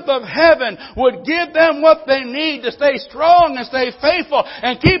strength of heaven would give them what they need to stay strong and stay faithful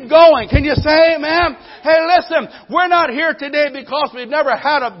and keep going. Can you say amen? Hey, listen, we're not here today because we've never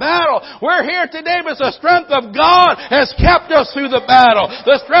had a battle. We're here today because the strength of God has kept us through the battle.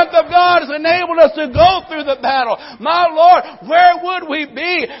 The strength of God has enabled us to go through the battle. My Lord, where would we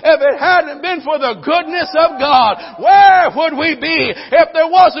be if it hadn't been for the goodness of God? Where would we be if there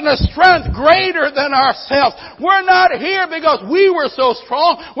wasn't a strength greater than ourselves? We're not here because we were so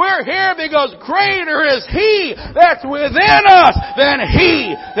strong. We're here because greater is He that's within us than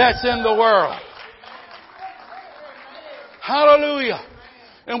he that's in the world. Hallelujah.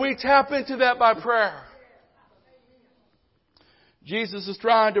 And we tap into that by prayer. Jesus is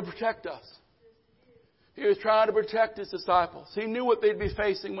trying to protect us. He was trying to protect His disciples. He knew what they'd be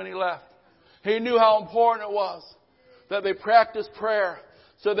facing when He left. He knew how important it was that they practice prayer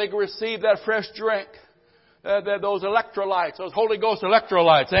so they could receive that fresh drink. Those electrolytes, those Holy Ghost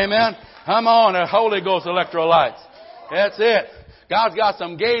electrolytes. Amen? Come on, Holy Ghost electrolytes. That's it. God's got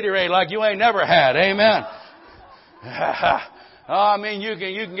some Gatorade like you ain't never had. Amen. I mean, you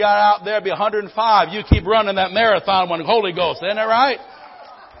can get out there, be 105. You keep running that marathon with Holy Ghost. Isn't that right?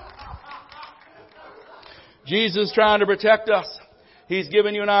 Jesus is trying to protect us. He's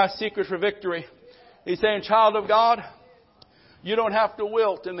giving you and I a secret for victory. He's saying, child of God, you don't have to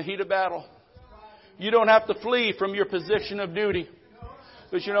wilt in the heat of battle. You don't have to flee from your position of duty.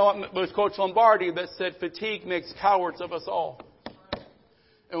 But you know what? It was Coach Lombardi that said fatigue makes cowards of us all.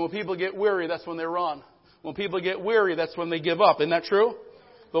 And when people get weary, that's when they run. When people get weary, that's when they give up. Isn't that true?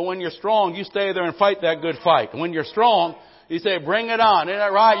 But when you're strong, you stay there and fight that good fight. And when you're strong, you say, bring it on. Isn't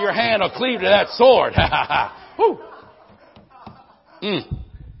that right? Your hand will cleave to that sword. Woo.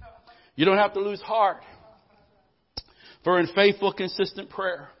 You don't have to lose heart. For in faithful, consistent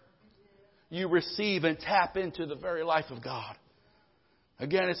prayer, you receive and tap into the very life of God.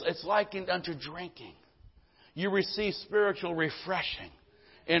 Again, it's likened unto drinking. You receive spiritual refreshing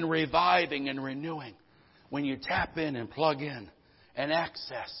and reviving and renewing when you tap in and plug in and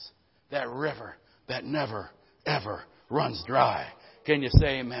access that river that never, ever runs dry. Can you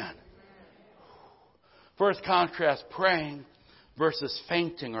say amen? First contrast, praying versus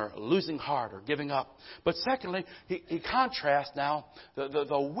fainting or losing heart or giving up. But secondly, he contrasts now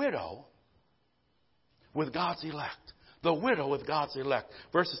the widow with God's elect. The widow with God's elect.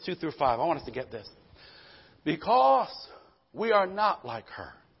 Verses 2 through 5. I want us to get this. Because we are not like her,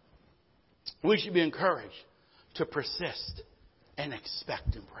 we should be encouraged to persist and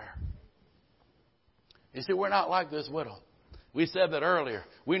expect in prayer. You see, we're not like this widow. We said that earlier.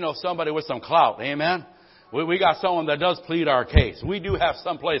 We know somebody with some clout. Amen? We got someone that does plead our case. We do have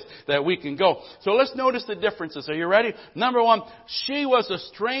some place that we can go. So let's notice the differences. Are you ready? Number one, she was a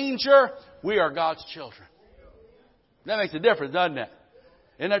stranger. We are God's children. That makes a difference, doesn't it?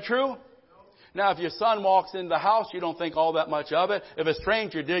 Isn't that true? Now, if your son walks in the house, you don't think all that much of it. If a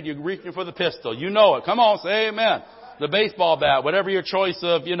stranger did, you're reaching for the pistol. You know it. Come on, say amen. The baseball bat, whatever your choice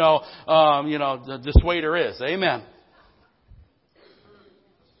of, the dissuader is. Amen.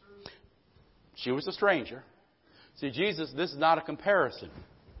 She was a stranger. See, Jesus, this is not a comparison,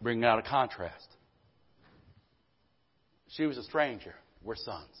 bringing out a contrast. She was a stranger. We're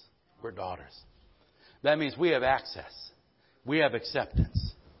sons. We're daughters. That means we have access. We have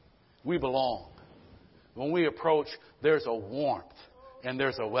acceptance. We belong. When we approach, there's a warmth and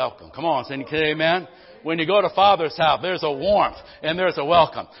there's a welcome. Come on, say amen. When you go to Father's house, there's a warmth and there's a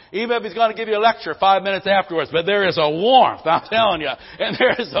welcome. Even if He's going to give you a lecture 5 minutes afterwards, but there is a warmth, I'm telling you, and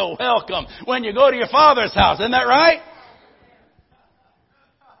there is a welcome when you go to your Father's house. Isn't that right?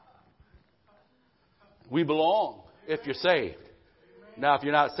 We belong if you're saved. Now, if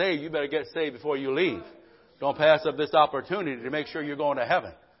you're not saved, you better get saved before you leave. Don't pass up this opportunity to make sure you're going to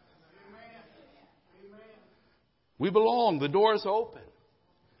heaven. We belong. The door is open.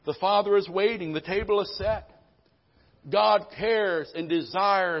 The Father is waiting. The table is set. God cares and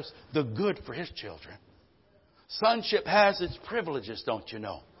desires the good for His children. Sonship has its privileges, don't you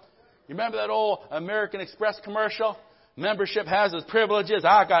know? You remember that old American Express commercial? Membership has its privileges.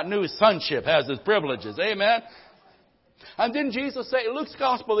 I got news. Sonship has its privileges. Amen. And didn't Jesus say, Luke's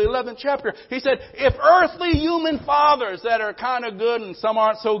Gospel, the 11th chapter, He said, if earthly human fathers that are kind of good and some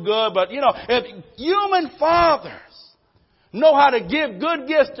aren't so good, but if human fathers know how to give good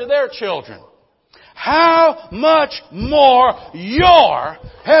gifts to their children, how much more your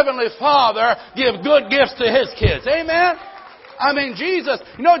Heavenly Father give good gifts to His kids. Amen? I mean, Jesus,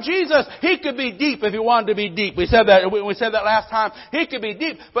 Jesus, He could be deep if He wanted to be deep. We said that last time. He could be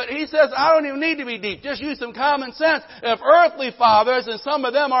deep. But He says, I don't even need to be deep. Just use some common sense. If earthly fathers, and some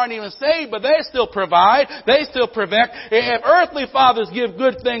of them aren't even saved, but they still provide, they still protect. If earthly fathers give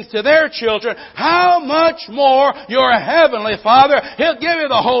good things to their children, how much more your Heavenly Father? He'll give you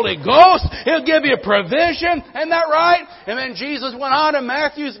the Holy Ghost. He'll give you provision. Isn't that right? And then Jesus went on in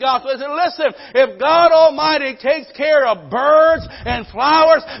Matthew's Gospel and said, listen, if God Almighty takes care of birds and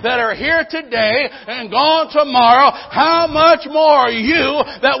flowers that are here today and gone tomorrow, how much more you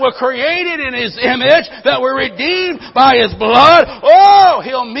that were created in His image, that were redeemed by His blood,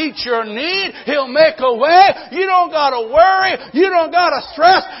 He'll meet your need. He'll make a way. You don't got to worry. You don't got to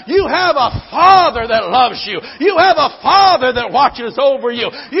stress. You have a Father that loves you. You have a Father that watches over you.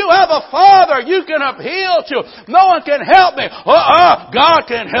 You have a Father you can appeal to. No one can help me. God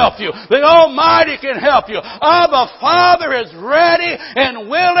can help you. The Almighty can help you. The Father is ready and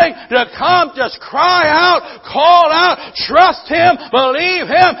willing to come. Just cry out, call out, trust Him, believe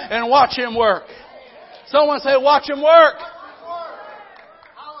Him, and watch Him work. Someone say, watch Him work.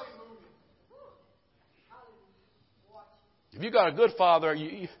 If you got a good father,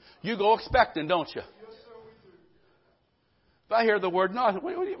 you go expecting, don't you? If I hear the word, no,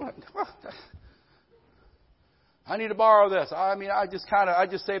 what do you want? I need to borrow this. I mean, I just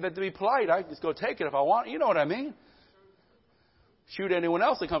say that to be polite. I just go take it if I want. You know what I mean? Shoot anyone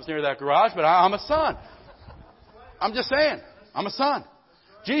else that comes near that garage, but I'm a son. I'm just saying, I'm a son.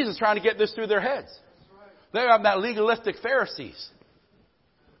 Jesus is trying to get this through their heads. They have that legalistic Pharisees.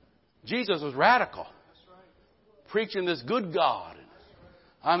 Jesus was radical. Preaching this good God.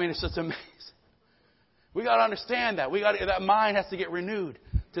 I mean, it's just amazing. We got to understand that. That mind has to get renewed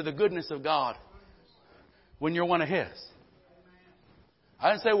to the goodness of God when you're one of His. I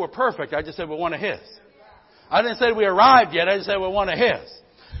didn't say we're perfect. I just said we're one of His. I didn't say we arrived yet. I just said we're one of His.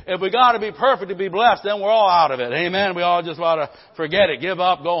 If we got to be perfect to be blessed, then we're all out of it. Amen. We all just want to forget it, give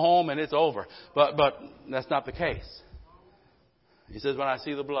up, go home, and it's over. But that's not the case. He says, when I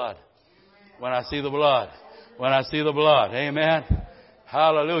see the blood, when I see the blood. When I see the blood. Amen.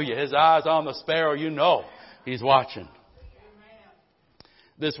 Hallelujah. His eyes on the sparrow, you know He's watching.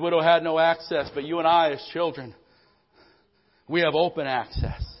 This widow had no access, but you and I as children, we have open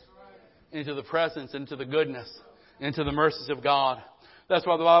access into the presence, into the goodness, into the mercies of God. That's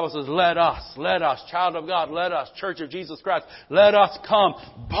why the Bible says, let us, child of God, let us, Church of Jesus Christ, let us come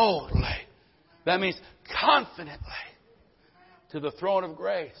boldly. That means confidently to the throne of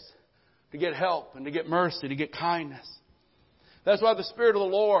grace. To get help and to get mercy, to get kindness. That's why the Spirit of the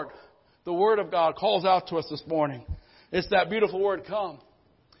Lord, the Word of God, calls out to us this morning. It's that beautiful word, come.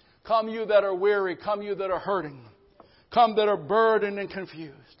 Come you that are weary. Come you that are hurting. Come that are burdened and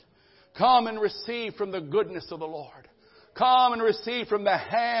confused. Come and receive from the goodness of the Lord. Come and receive from the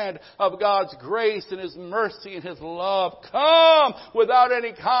hand of God's grace and His mercy and His love. Come without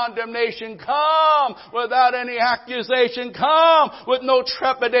any condemnation. Come without any accusation. Come with no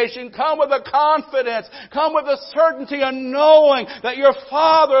trepidation. Come with a confidence. Come with a certainty of knowing that your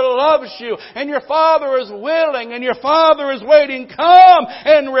Father loves you and your Father is willing and your Father is waiting. Come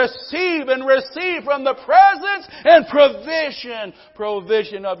and receive from the presence and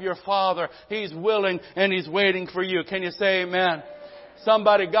provision of your Father. He's willing and He's waiting for you. Can you say amen?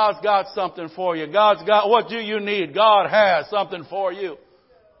 Somebody, God's got something for you. God's got, what do you need? God has something for you.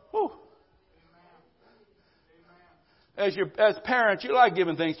 Whew. As parents, you like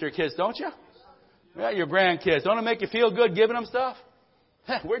giving things to your kids, don't you? Yeah, your grandkids. Don't it make you feel good giving them stuff?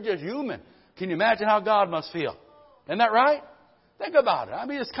 We're just human. Can you imagine how God must feel? Isn't that right? Think about it. I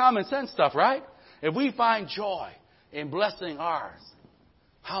mean, it's common sense stuff, right? If we find joy in blessing ours,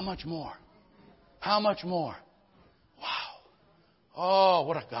 how much more? How much more? Wow. Oh,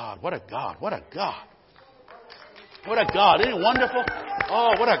 what a God. What a God. What a God. What a God. Isn't it wonderful?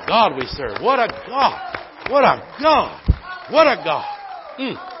 Oh, what a God we serve. What a God. What a God. What a God.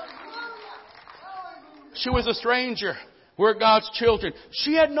 She was a stranger. We're God's children.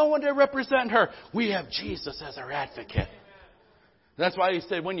 She had no one to represent her. We have Jesus as our advocate. That's why He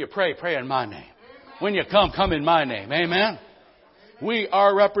said, when you pray, pray in my name. When you come in my name. Amen. We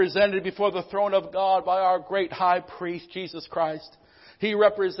are represented before the throne of God by our great high priest, Jesus Christ. He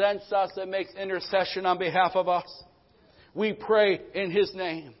represents us and makes intercession on behalf of us. We pray in His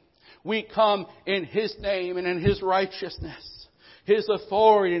name. We come in His name and in His righteousness, His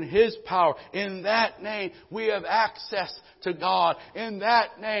authority and His power. In that name, we have access to God. In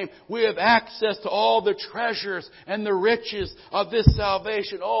that name, we have access to all the treasures and the riches of this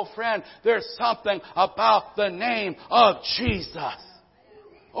salvation. Oh, friend, there's something about the name of Jesus.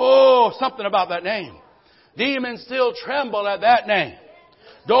 Oh, something about that name. Demons still tremble at that name.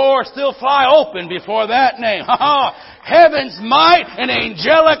 Doors still fly open before that name. Heaven's might and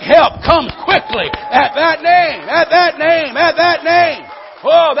angelic help comes quickly at that name, at that name, at that name.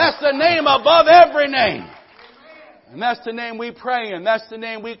 Oh, that's the name above every name. And that's the name we pray in. That's the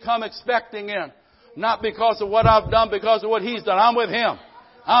name we come expecting in. Not because of what I've done, because of what He's done. I'm with Him.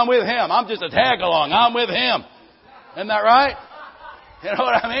 I'm with Him. I'm just a tag along. I'm with Him. Isn't that right? You know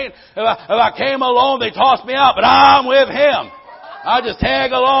what I mean? If I came alone, they tossed me out, but I'm with Him. I just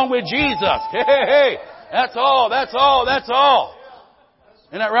tag along with Jesus. Hey. That's all.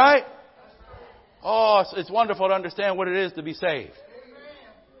 Isn't that right? Oh, it's wonderful to understand what it is to be saved.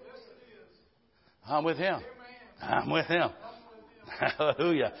 I'm with Him. I'm with Him.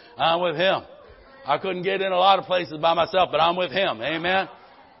 Hallelujah. I'm with Him. I couldn't get in a lot of places by myself, but I'm with Him. Amen.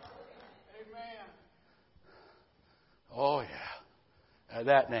 Oh, yeah. At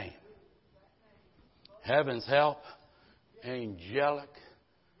that name. Heaven's help angelic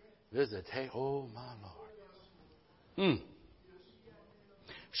visitation. Oh, my Lord.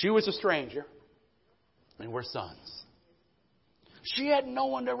 She was a stranger, and we're sons. She had no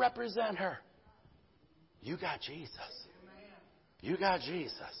one to represent her. You got Jesus. You got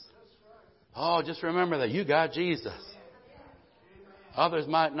Jesus. Oh, just remember that. You got Jesus. Others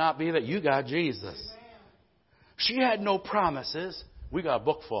might not be that. You got Jesus. She had no promises. We got a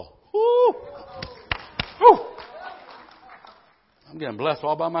book full. Woo! Woo! I'm getting blessed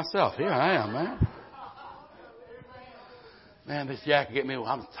all by myself. Here I am, man. Man, this jacket get me.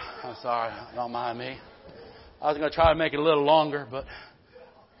 I'm sorry. Don't mind me. I was going to try to make it a little longer, but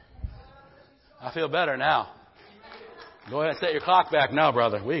I feel better now. Go ahead and set your clock back now,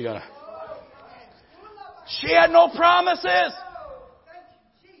 brother. We got to. She had no promises.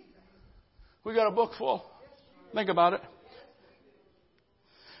 We got a book full. Think about it.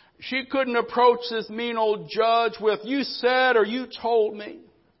 She couldn't approach this mean old judge with, you said or you told me.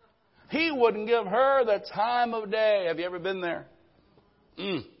 He wouldn't give her the time of day. Have you ever been there?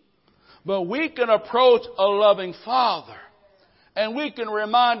 But we can approach a loving Father. And we can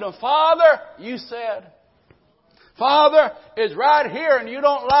remind him, Father, you said. Father, it's right here and you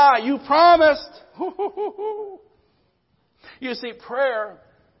don't lie. You promised. You see, prayer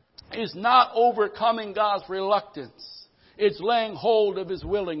is not overcoming God's reluctance. It's laying hold of His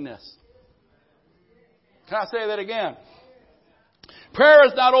willingness. Can I say that again? Prayer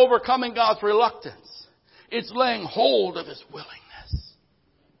is not overcoming God's reluctance. It's laying hold of His willingness.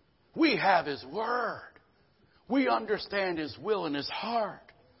 We have His Word. We understand His will and His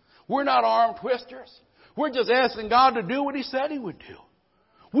heart. We're not arm twisters. We're just asking God to do what He said He would do.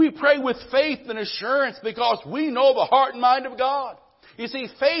 We pray with faith and assurance because we know the heart and mind of God. You see,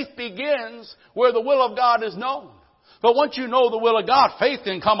 faith begins where the will of God is known. But once you know the will of God, faith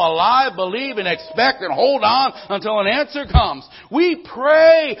can come alive, believe, and expect and hold on until an answer comes. We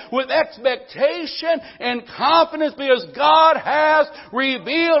pray with expectation and confidence because God has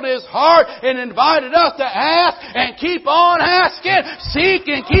revealed His heart and invited us to ask and keep on asking, seek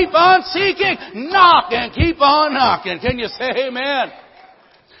and keep on seeking, knock and keep on knocking. Can you say amen?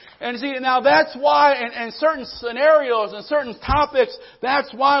 And see, now that's why in certain scenarios and certain topics,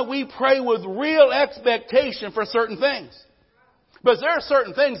 that's why we pray with real expectation for certain things. But there are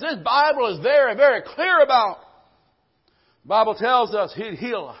certain things this Bible is very, very clear about. The Bible tells us He'd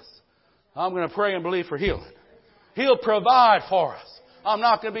heal us. I'm going to pray and believe for healing. He'll provide for us. I'm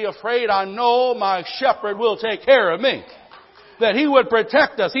not going to be afraid. I know my shepherd will take care of me. That He would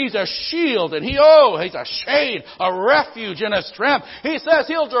protect us. He's a shield and He's a shade, a refuge and a strength. He says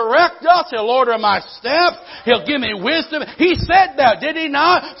He'll direct us. He'll order my steps. He'll give me wisdom. He said that, did He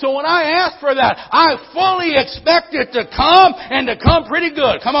not? So when I ask for that, I fully expect it to come and to come pretty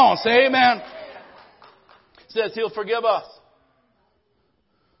good. Come on, say amen. He says He'll forgive us.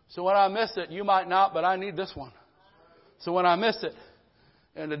 So when I miss it, you might not, but I need this one. So when I miss it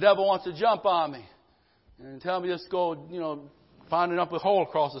and the devil wants to jump on me and tell me just go, find up a hole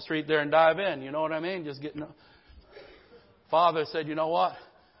across the street there and dive in. You know what I mean? Just getting up. Father said, you know what?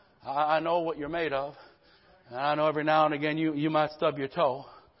 I know what you're made of. And I know every now and again you might stub your toe.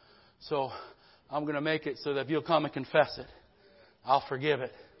 So I'm going to make it so that if you'll come and confess it, I'll forgive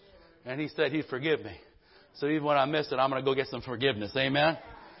it. And He said He'd forgive me. So even when I miss it, I'm going to go get some forgiveness. Amen?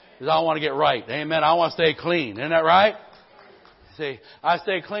 Because I want to get right. Amen? I want to stay clean. Isn't that right? See, I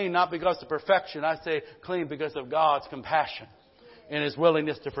stay clean not because of perfection. I stay clean because of God's compassion and His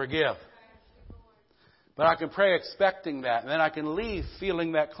willingness to forgive. But I can pray expecting that. And then I can leave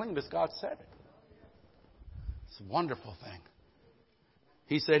feeling that clean because God said it. It's a wonderful thing.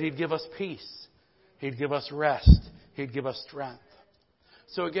 He said He'd give us peace. He'd give us rest. He'd give us strength.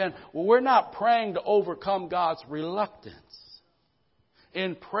 So again, we're not praying to overcome God's reluctance.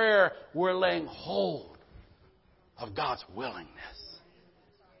 In prayer, we're laying hold of God's willingness.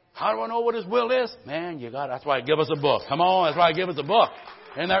 How do I know what His will is? Man, that's why He give us a book. Come on, that's why He give us a book.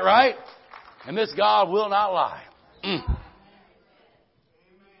 Isn't that right? And this God will not lie.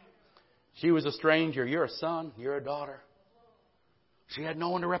 She was a stranger. You're a son. You're a daughter. She had no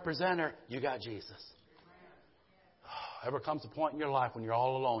one to represent her. You got Jesus. Ever comes a point in your life when you're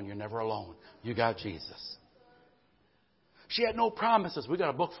all alone, you're never alone. You got Jesus. She had no promises. We got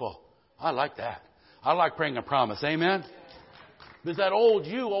a book full. I like that. I like praying a promise. Amen? Because that old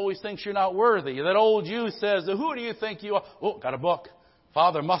you always thinks you're not worthy. That old you says, who do you think you are? Oh, got a book.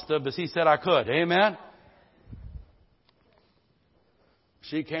 Father must have, because He said I could. Amen?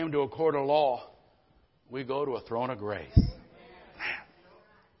 She came to a court of law. We go to a throne of grace.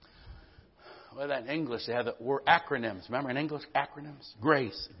 Well, that in English, they have the word acronyms. Remember in English, acronyms?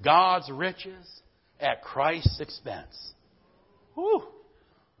 Grace. God's riches at Christ's expense. Whew.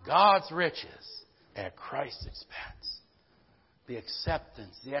 God's riches at Christ's expense. The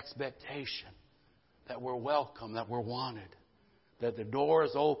acceptance, the expectation that we're welcome, that we're wanted, that the door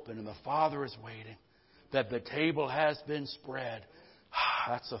is open and the Father is waiting, that the table has been spread.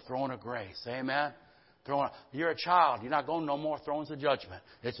 That's the throne of grace. Amen? You're a child. You're not going no more thrones of judgment.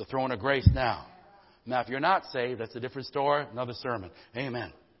 It's the throne of grace now. Now, if you're not saved, that's a different story, another sermon.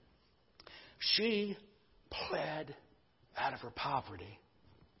 Amen. She pled out of her poverty.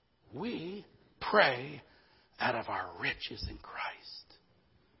 We pray out of our riches in Christ.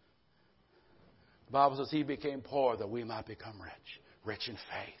 The Bible says He became poor that we might become rich. Rich in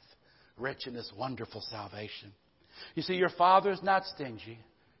faith. Rich in this wonderful salvation. You see, your Father's not stingy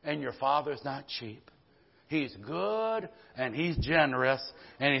and your Father's not cheap. He's good and He's generous.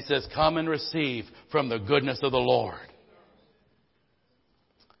 And He says, come and receive from the goodness of the Lord.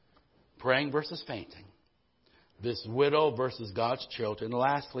 Praying versus fainting. This widow versus God's children. And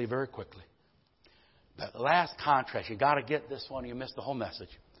lastly, very quickly, the last contrast. You got to get this one. You missed the whole message.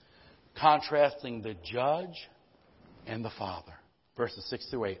 Contrasting the judge and the Father. Verses 6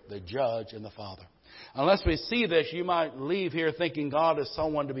 through 8. The judge and the Father. Unless we see this, you might leave here thinking God is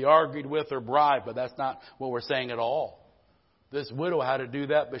someone to be argued with or bribed, but that's not what we're saying at all. This widow had to do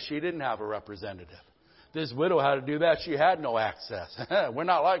that, but she didn't have a representative. This widow had to do that. She had no access. We're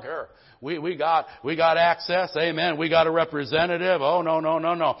not like her. We got access. Amen. We got a representative. Oh,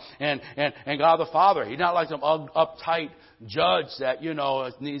 no. And God the Father, He's not like some uptight judge that,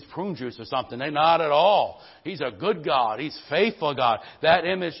 needs prune juice or something. Not at all. He's a good God. He's faithful God. That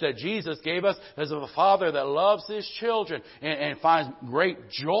image that Jesus gave us is of a Father that loves His children and finds great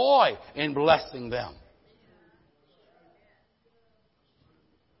joy in blessing them.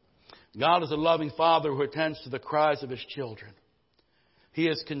 God is a loving Father who attends to the cries of His children. He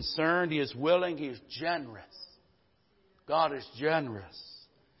is concerned. He is willing. He is generous. God is generous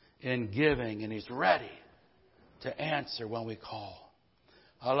in giving, and He's ready to answer when we call.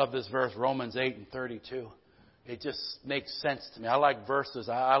 I love this verse, Romans 8:32. It just makes sense to me. I like verses.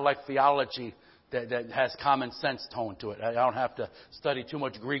 I like theology that has common sense tone to it. I don't have to study too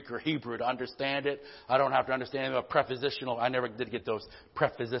much Greek or Hebrew to understand it. I don't have to understand the prepositional. I never did get those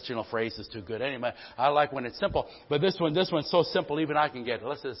prepositional phrases too good. Anyway, I like when it's simple. But this one's so simple, even I can get it.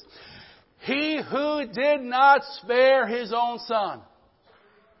 Listen, He who did not spare His own Son,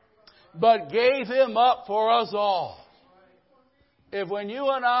 but gave Him up for us all. If when you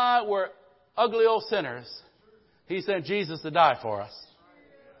and I were ugly old sinners, He sent Jesus to die for us,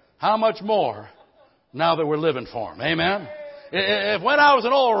 how much more now that we're living for Him? Amen? If when I was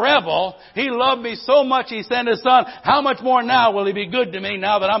an old rebel, He loved me so much He sent His Son, how much more now will He be good to me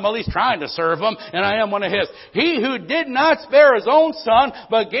now that I'm at least trying to serve Him and I am one of His? He who did not spare His own Son,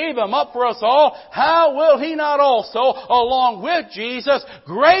 but gave Him up for us all, how will He not also, along with Jesus,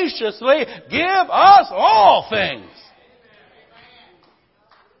 graciously give us all things?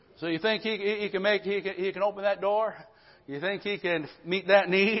 So you think He can open that door? You think He can meet that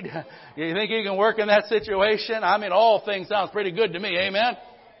need? You think He can work in that situation? I mean, all things sounds pretty good to me. Amen?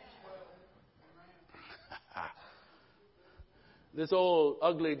 This old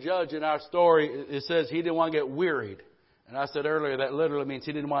ugly judge in our story, it says he didn't want to get wearied. And I said earlier that literally means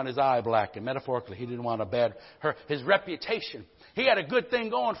he didn't want his eye blackened. Metaphorically, he didn't want his reputation. He had a good thing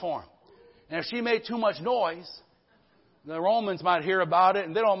going for him. And if she made too much noise, the Romans might hear about it,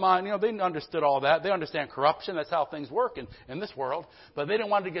 and they don't mind. They understood all that. They understand corruption. That's how things work in this world. But they didn't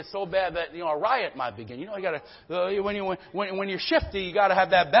want it to get so bad that a riot might begin. You got to when you're shifty, you got to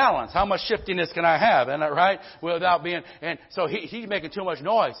have that balance. How much shiftiness can I have? Isn't that right? Without being. And so he's making too much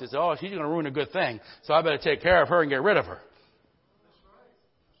noise. He says, "Oh, she's going to ruin a good thing. So I better take care of her and get rid of her."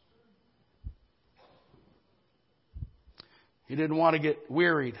 He didn't want to get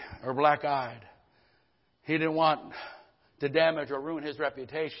wearied or black-eyed. He didn't want to damage or ruin His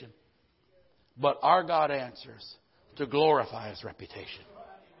reputation. But our God answers to glorify His reputation.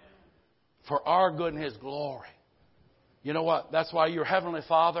 For our good and His glory. You know what? That's why your Heavenly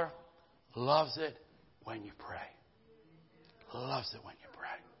Father loves it when you pray. Loves it when you pray.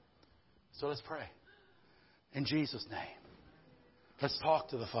 So let's pray. In Jesus' name. Let's talk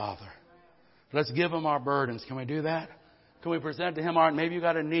to the Father. Let's give Him our burdens. Can we do that? Can we present to Him maybe you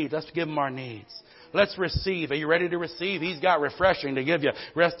got a need. Let's give Him our needs. Let's receive. Are you ready to receive? He's got refreshing to give you.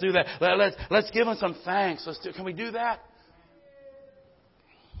 Let's do that. Let's give Him some thanks. Can we do that?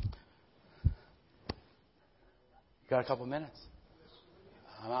 Got a couple minutes?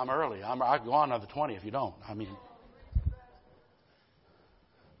 I'm early. I can go on another 20 if you don't.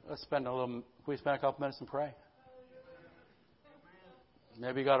 Let's spend can we spend a couple minutes and pray?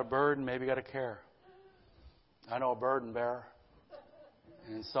 Maybe you got a burden. Maybe you got a care. I know a burden bearer.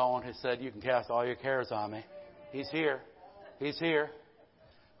 And someone has said, you can cast all your cares on me. He's here. He's here.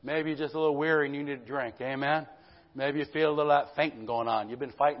 Maybe you're just a little weary and you need a drink. Amen? Maybe you feel a little of that fainting going on. You've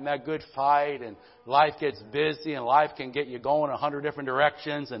been fighting that good fight, and life gets busy, and life can get you going 100 different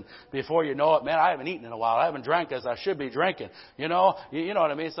directions. And before you know it, man, I haven't eaten in a while. I haven't drank as I should be drinking. You know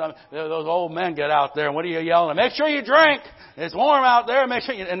what I mean? Those old men get out there, and what are you yelling? Make sure you drink. It's warm out there. Make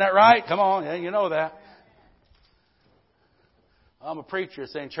sure you, isn't that right? Come on, yeah, you know that. I'm a preacher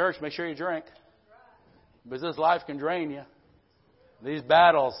saying, church, make sure you drink. Because this life can drain you. These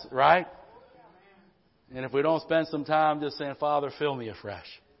battles, right? And if we don't spend some time just saying, Father, fill me afresh.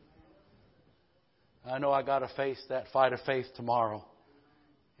 I know I got to face that fight of faith tomorrow.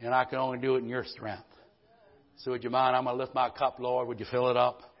 And I can only do it in your strength. So would you mind? I'm going to lift my cup, Lord. Would you fill it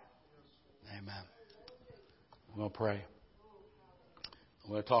up? Amen. I'm going to pray. I'm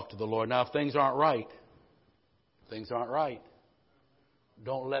going to talk to the Lord. Now, if things aren't right,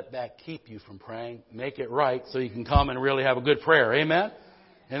 don't let that keep you from praying. Make it right so you can come and really have a good prayer. Amen?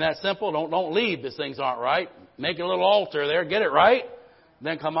 Isn't that simple? Don't leave if things aren't right. Make a little altar there. Get it right.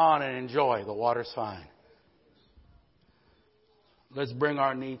 Then come on and enjoy. The water's fine. Let's bring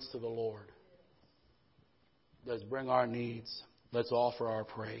our needs to the Lord. Let's bring our needs. Let's offer our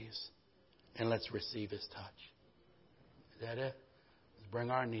praise. And let's receive His touch. Is that it? Let's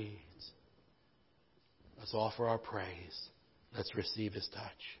bring our needs. Let's offer our praise. Let's receive His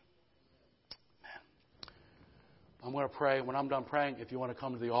touch. Amen. I'm going to pray. When I'm done praying, if you want to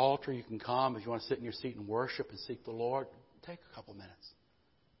come to the altar, you can come. If you want to sit in your seat and worship and seek the Lord, take a couple minutes.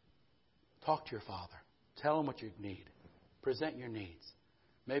 Talk to your Father. Tell Him what you need. Present your needs.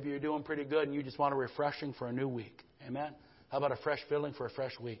 Maybe you're doing pretty good and you just want a refreshing for a new week. Amen? How about a fresh filling for a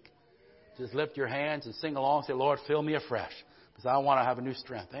fresh week? Just lift your hands and sing along. Say, Lord, fill me afresh. Because I want to have a new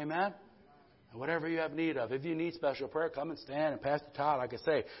strength. Amen? And whatever you have need of. If you need special prayer, come and stand. And Pastor Todd, like I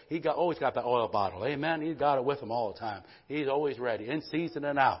say, he always got that oil bottle. Amen? He's got it with him all the time. He's always ready. In season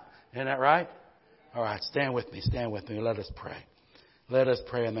and out. Isn't that right? All right. Stand with me. Stand with me. Let us pray. Let us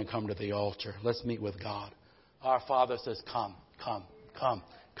pray and then come to the altar. Let's meet with God. Our Father says, come, come, come,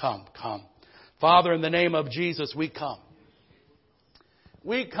 come, come. Father, in the name of Jesus, we come.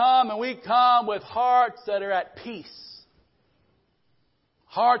 We come and we come with hearts that are at peace.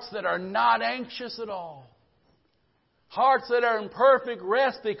 Hearts that are not anxious at all. Hearts that are in perfect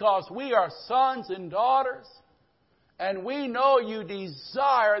rest because we are sons and daughters. And we know you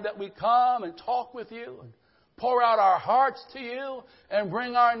desire that we come and talk with you and pour out our hearts to you and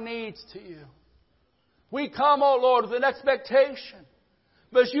bring our needs to you. We come, oh Lord, with an expectation.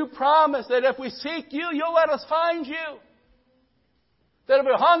 But you promise that if we seek you, you'll let us find you. That if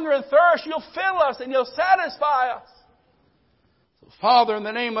we hunger and thirst, you'll fill us and you'll satisfy us. So, Father, in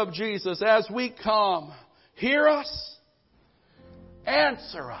the name of Jesus, as we come, hear us,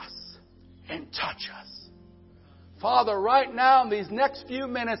 answer us, and touch us. Father, right now in these next few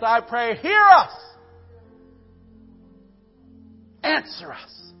minutes, I pray, hear us, answer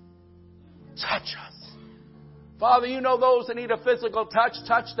us, touch us. Father, you know those that need a physical touch.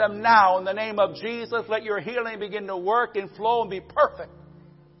 Touch them now in the name of Jesus. Let your healing begin to work and flow and be perfect.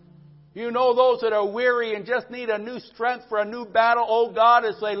 You know those that are weary and just need a new strength for a new battle. Oh God,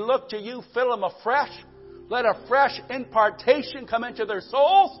 as they look to you, fill them afresh. Let a fresh impartation come into their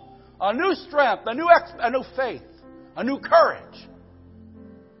souls. A new strength, a new faith, a new courage.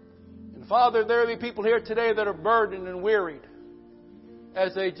 And Father, there will be people here today that are burdened and wearied.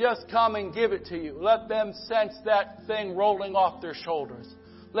 As they just come and give it to you, let them sense that thing rolling off their shoulders.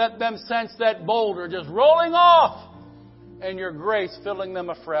 Let them sense that boulder just rolling off and your grace filling them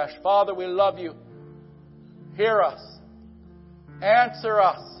afresh. Father, we love you. Hear us. Answer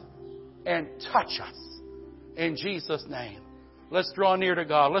us. And touch us. In Jesus' name. Let's draw near to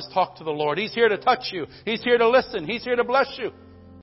God. Let's talk to the Lord. He's here to touch you. He's here to listen. He's here to bless you.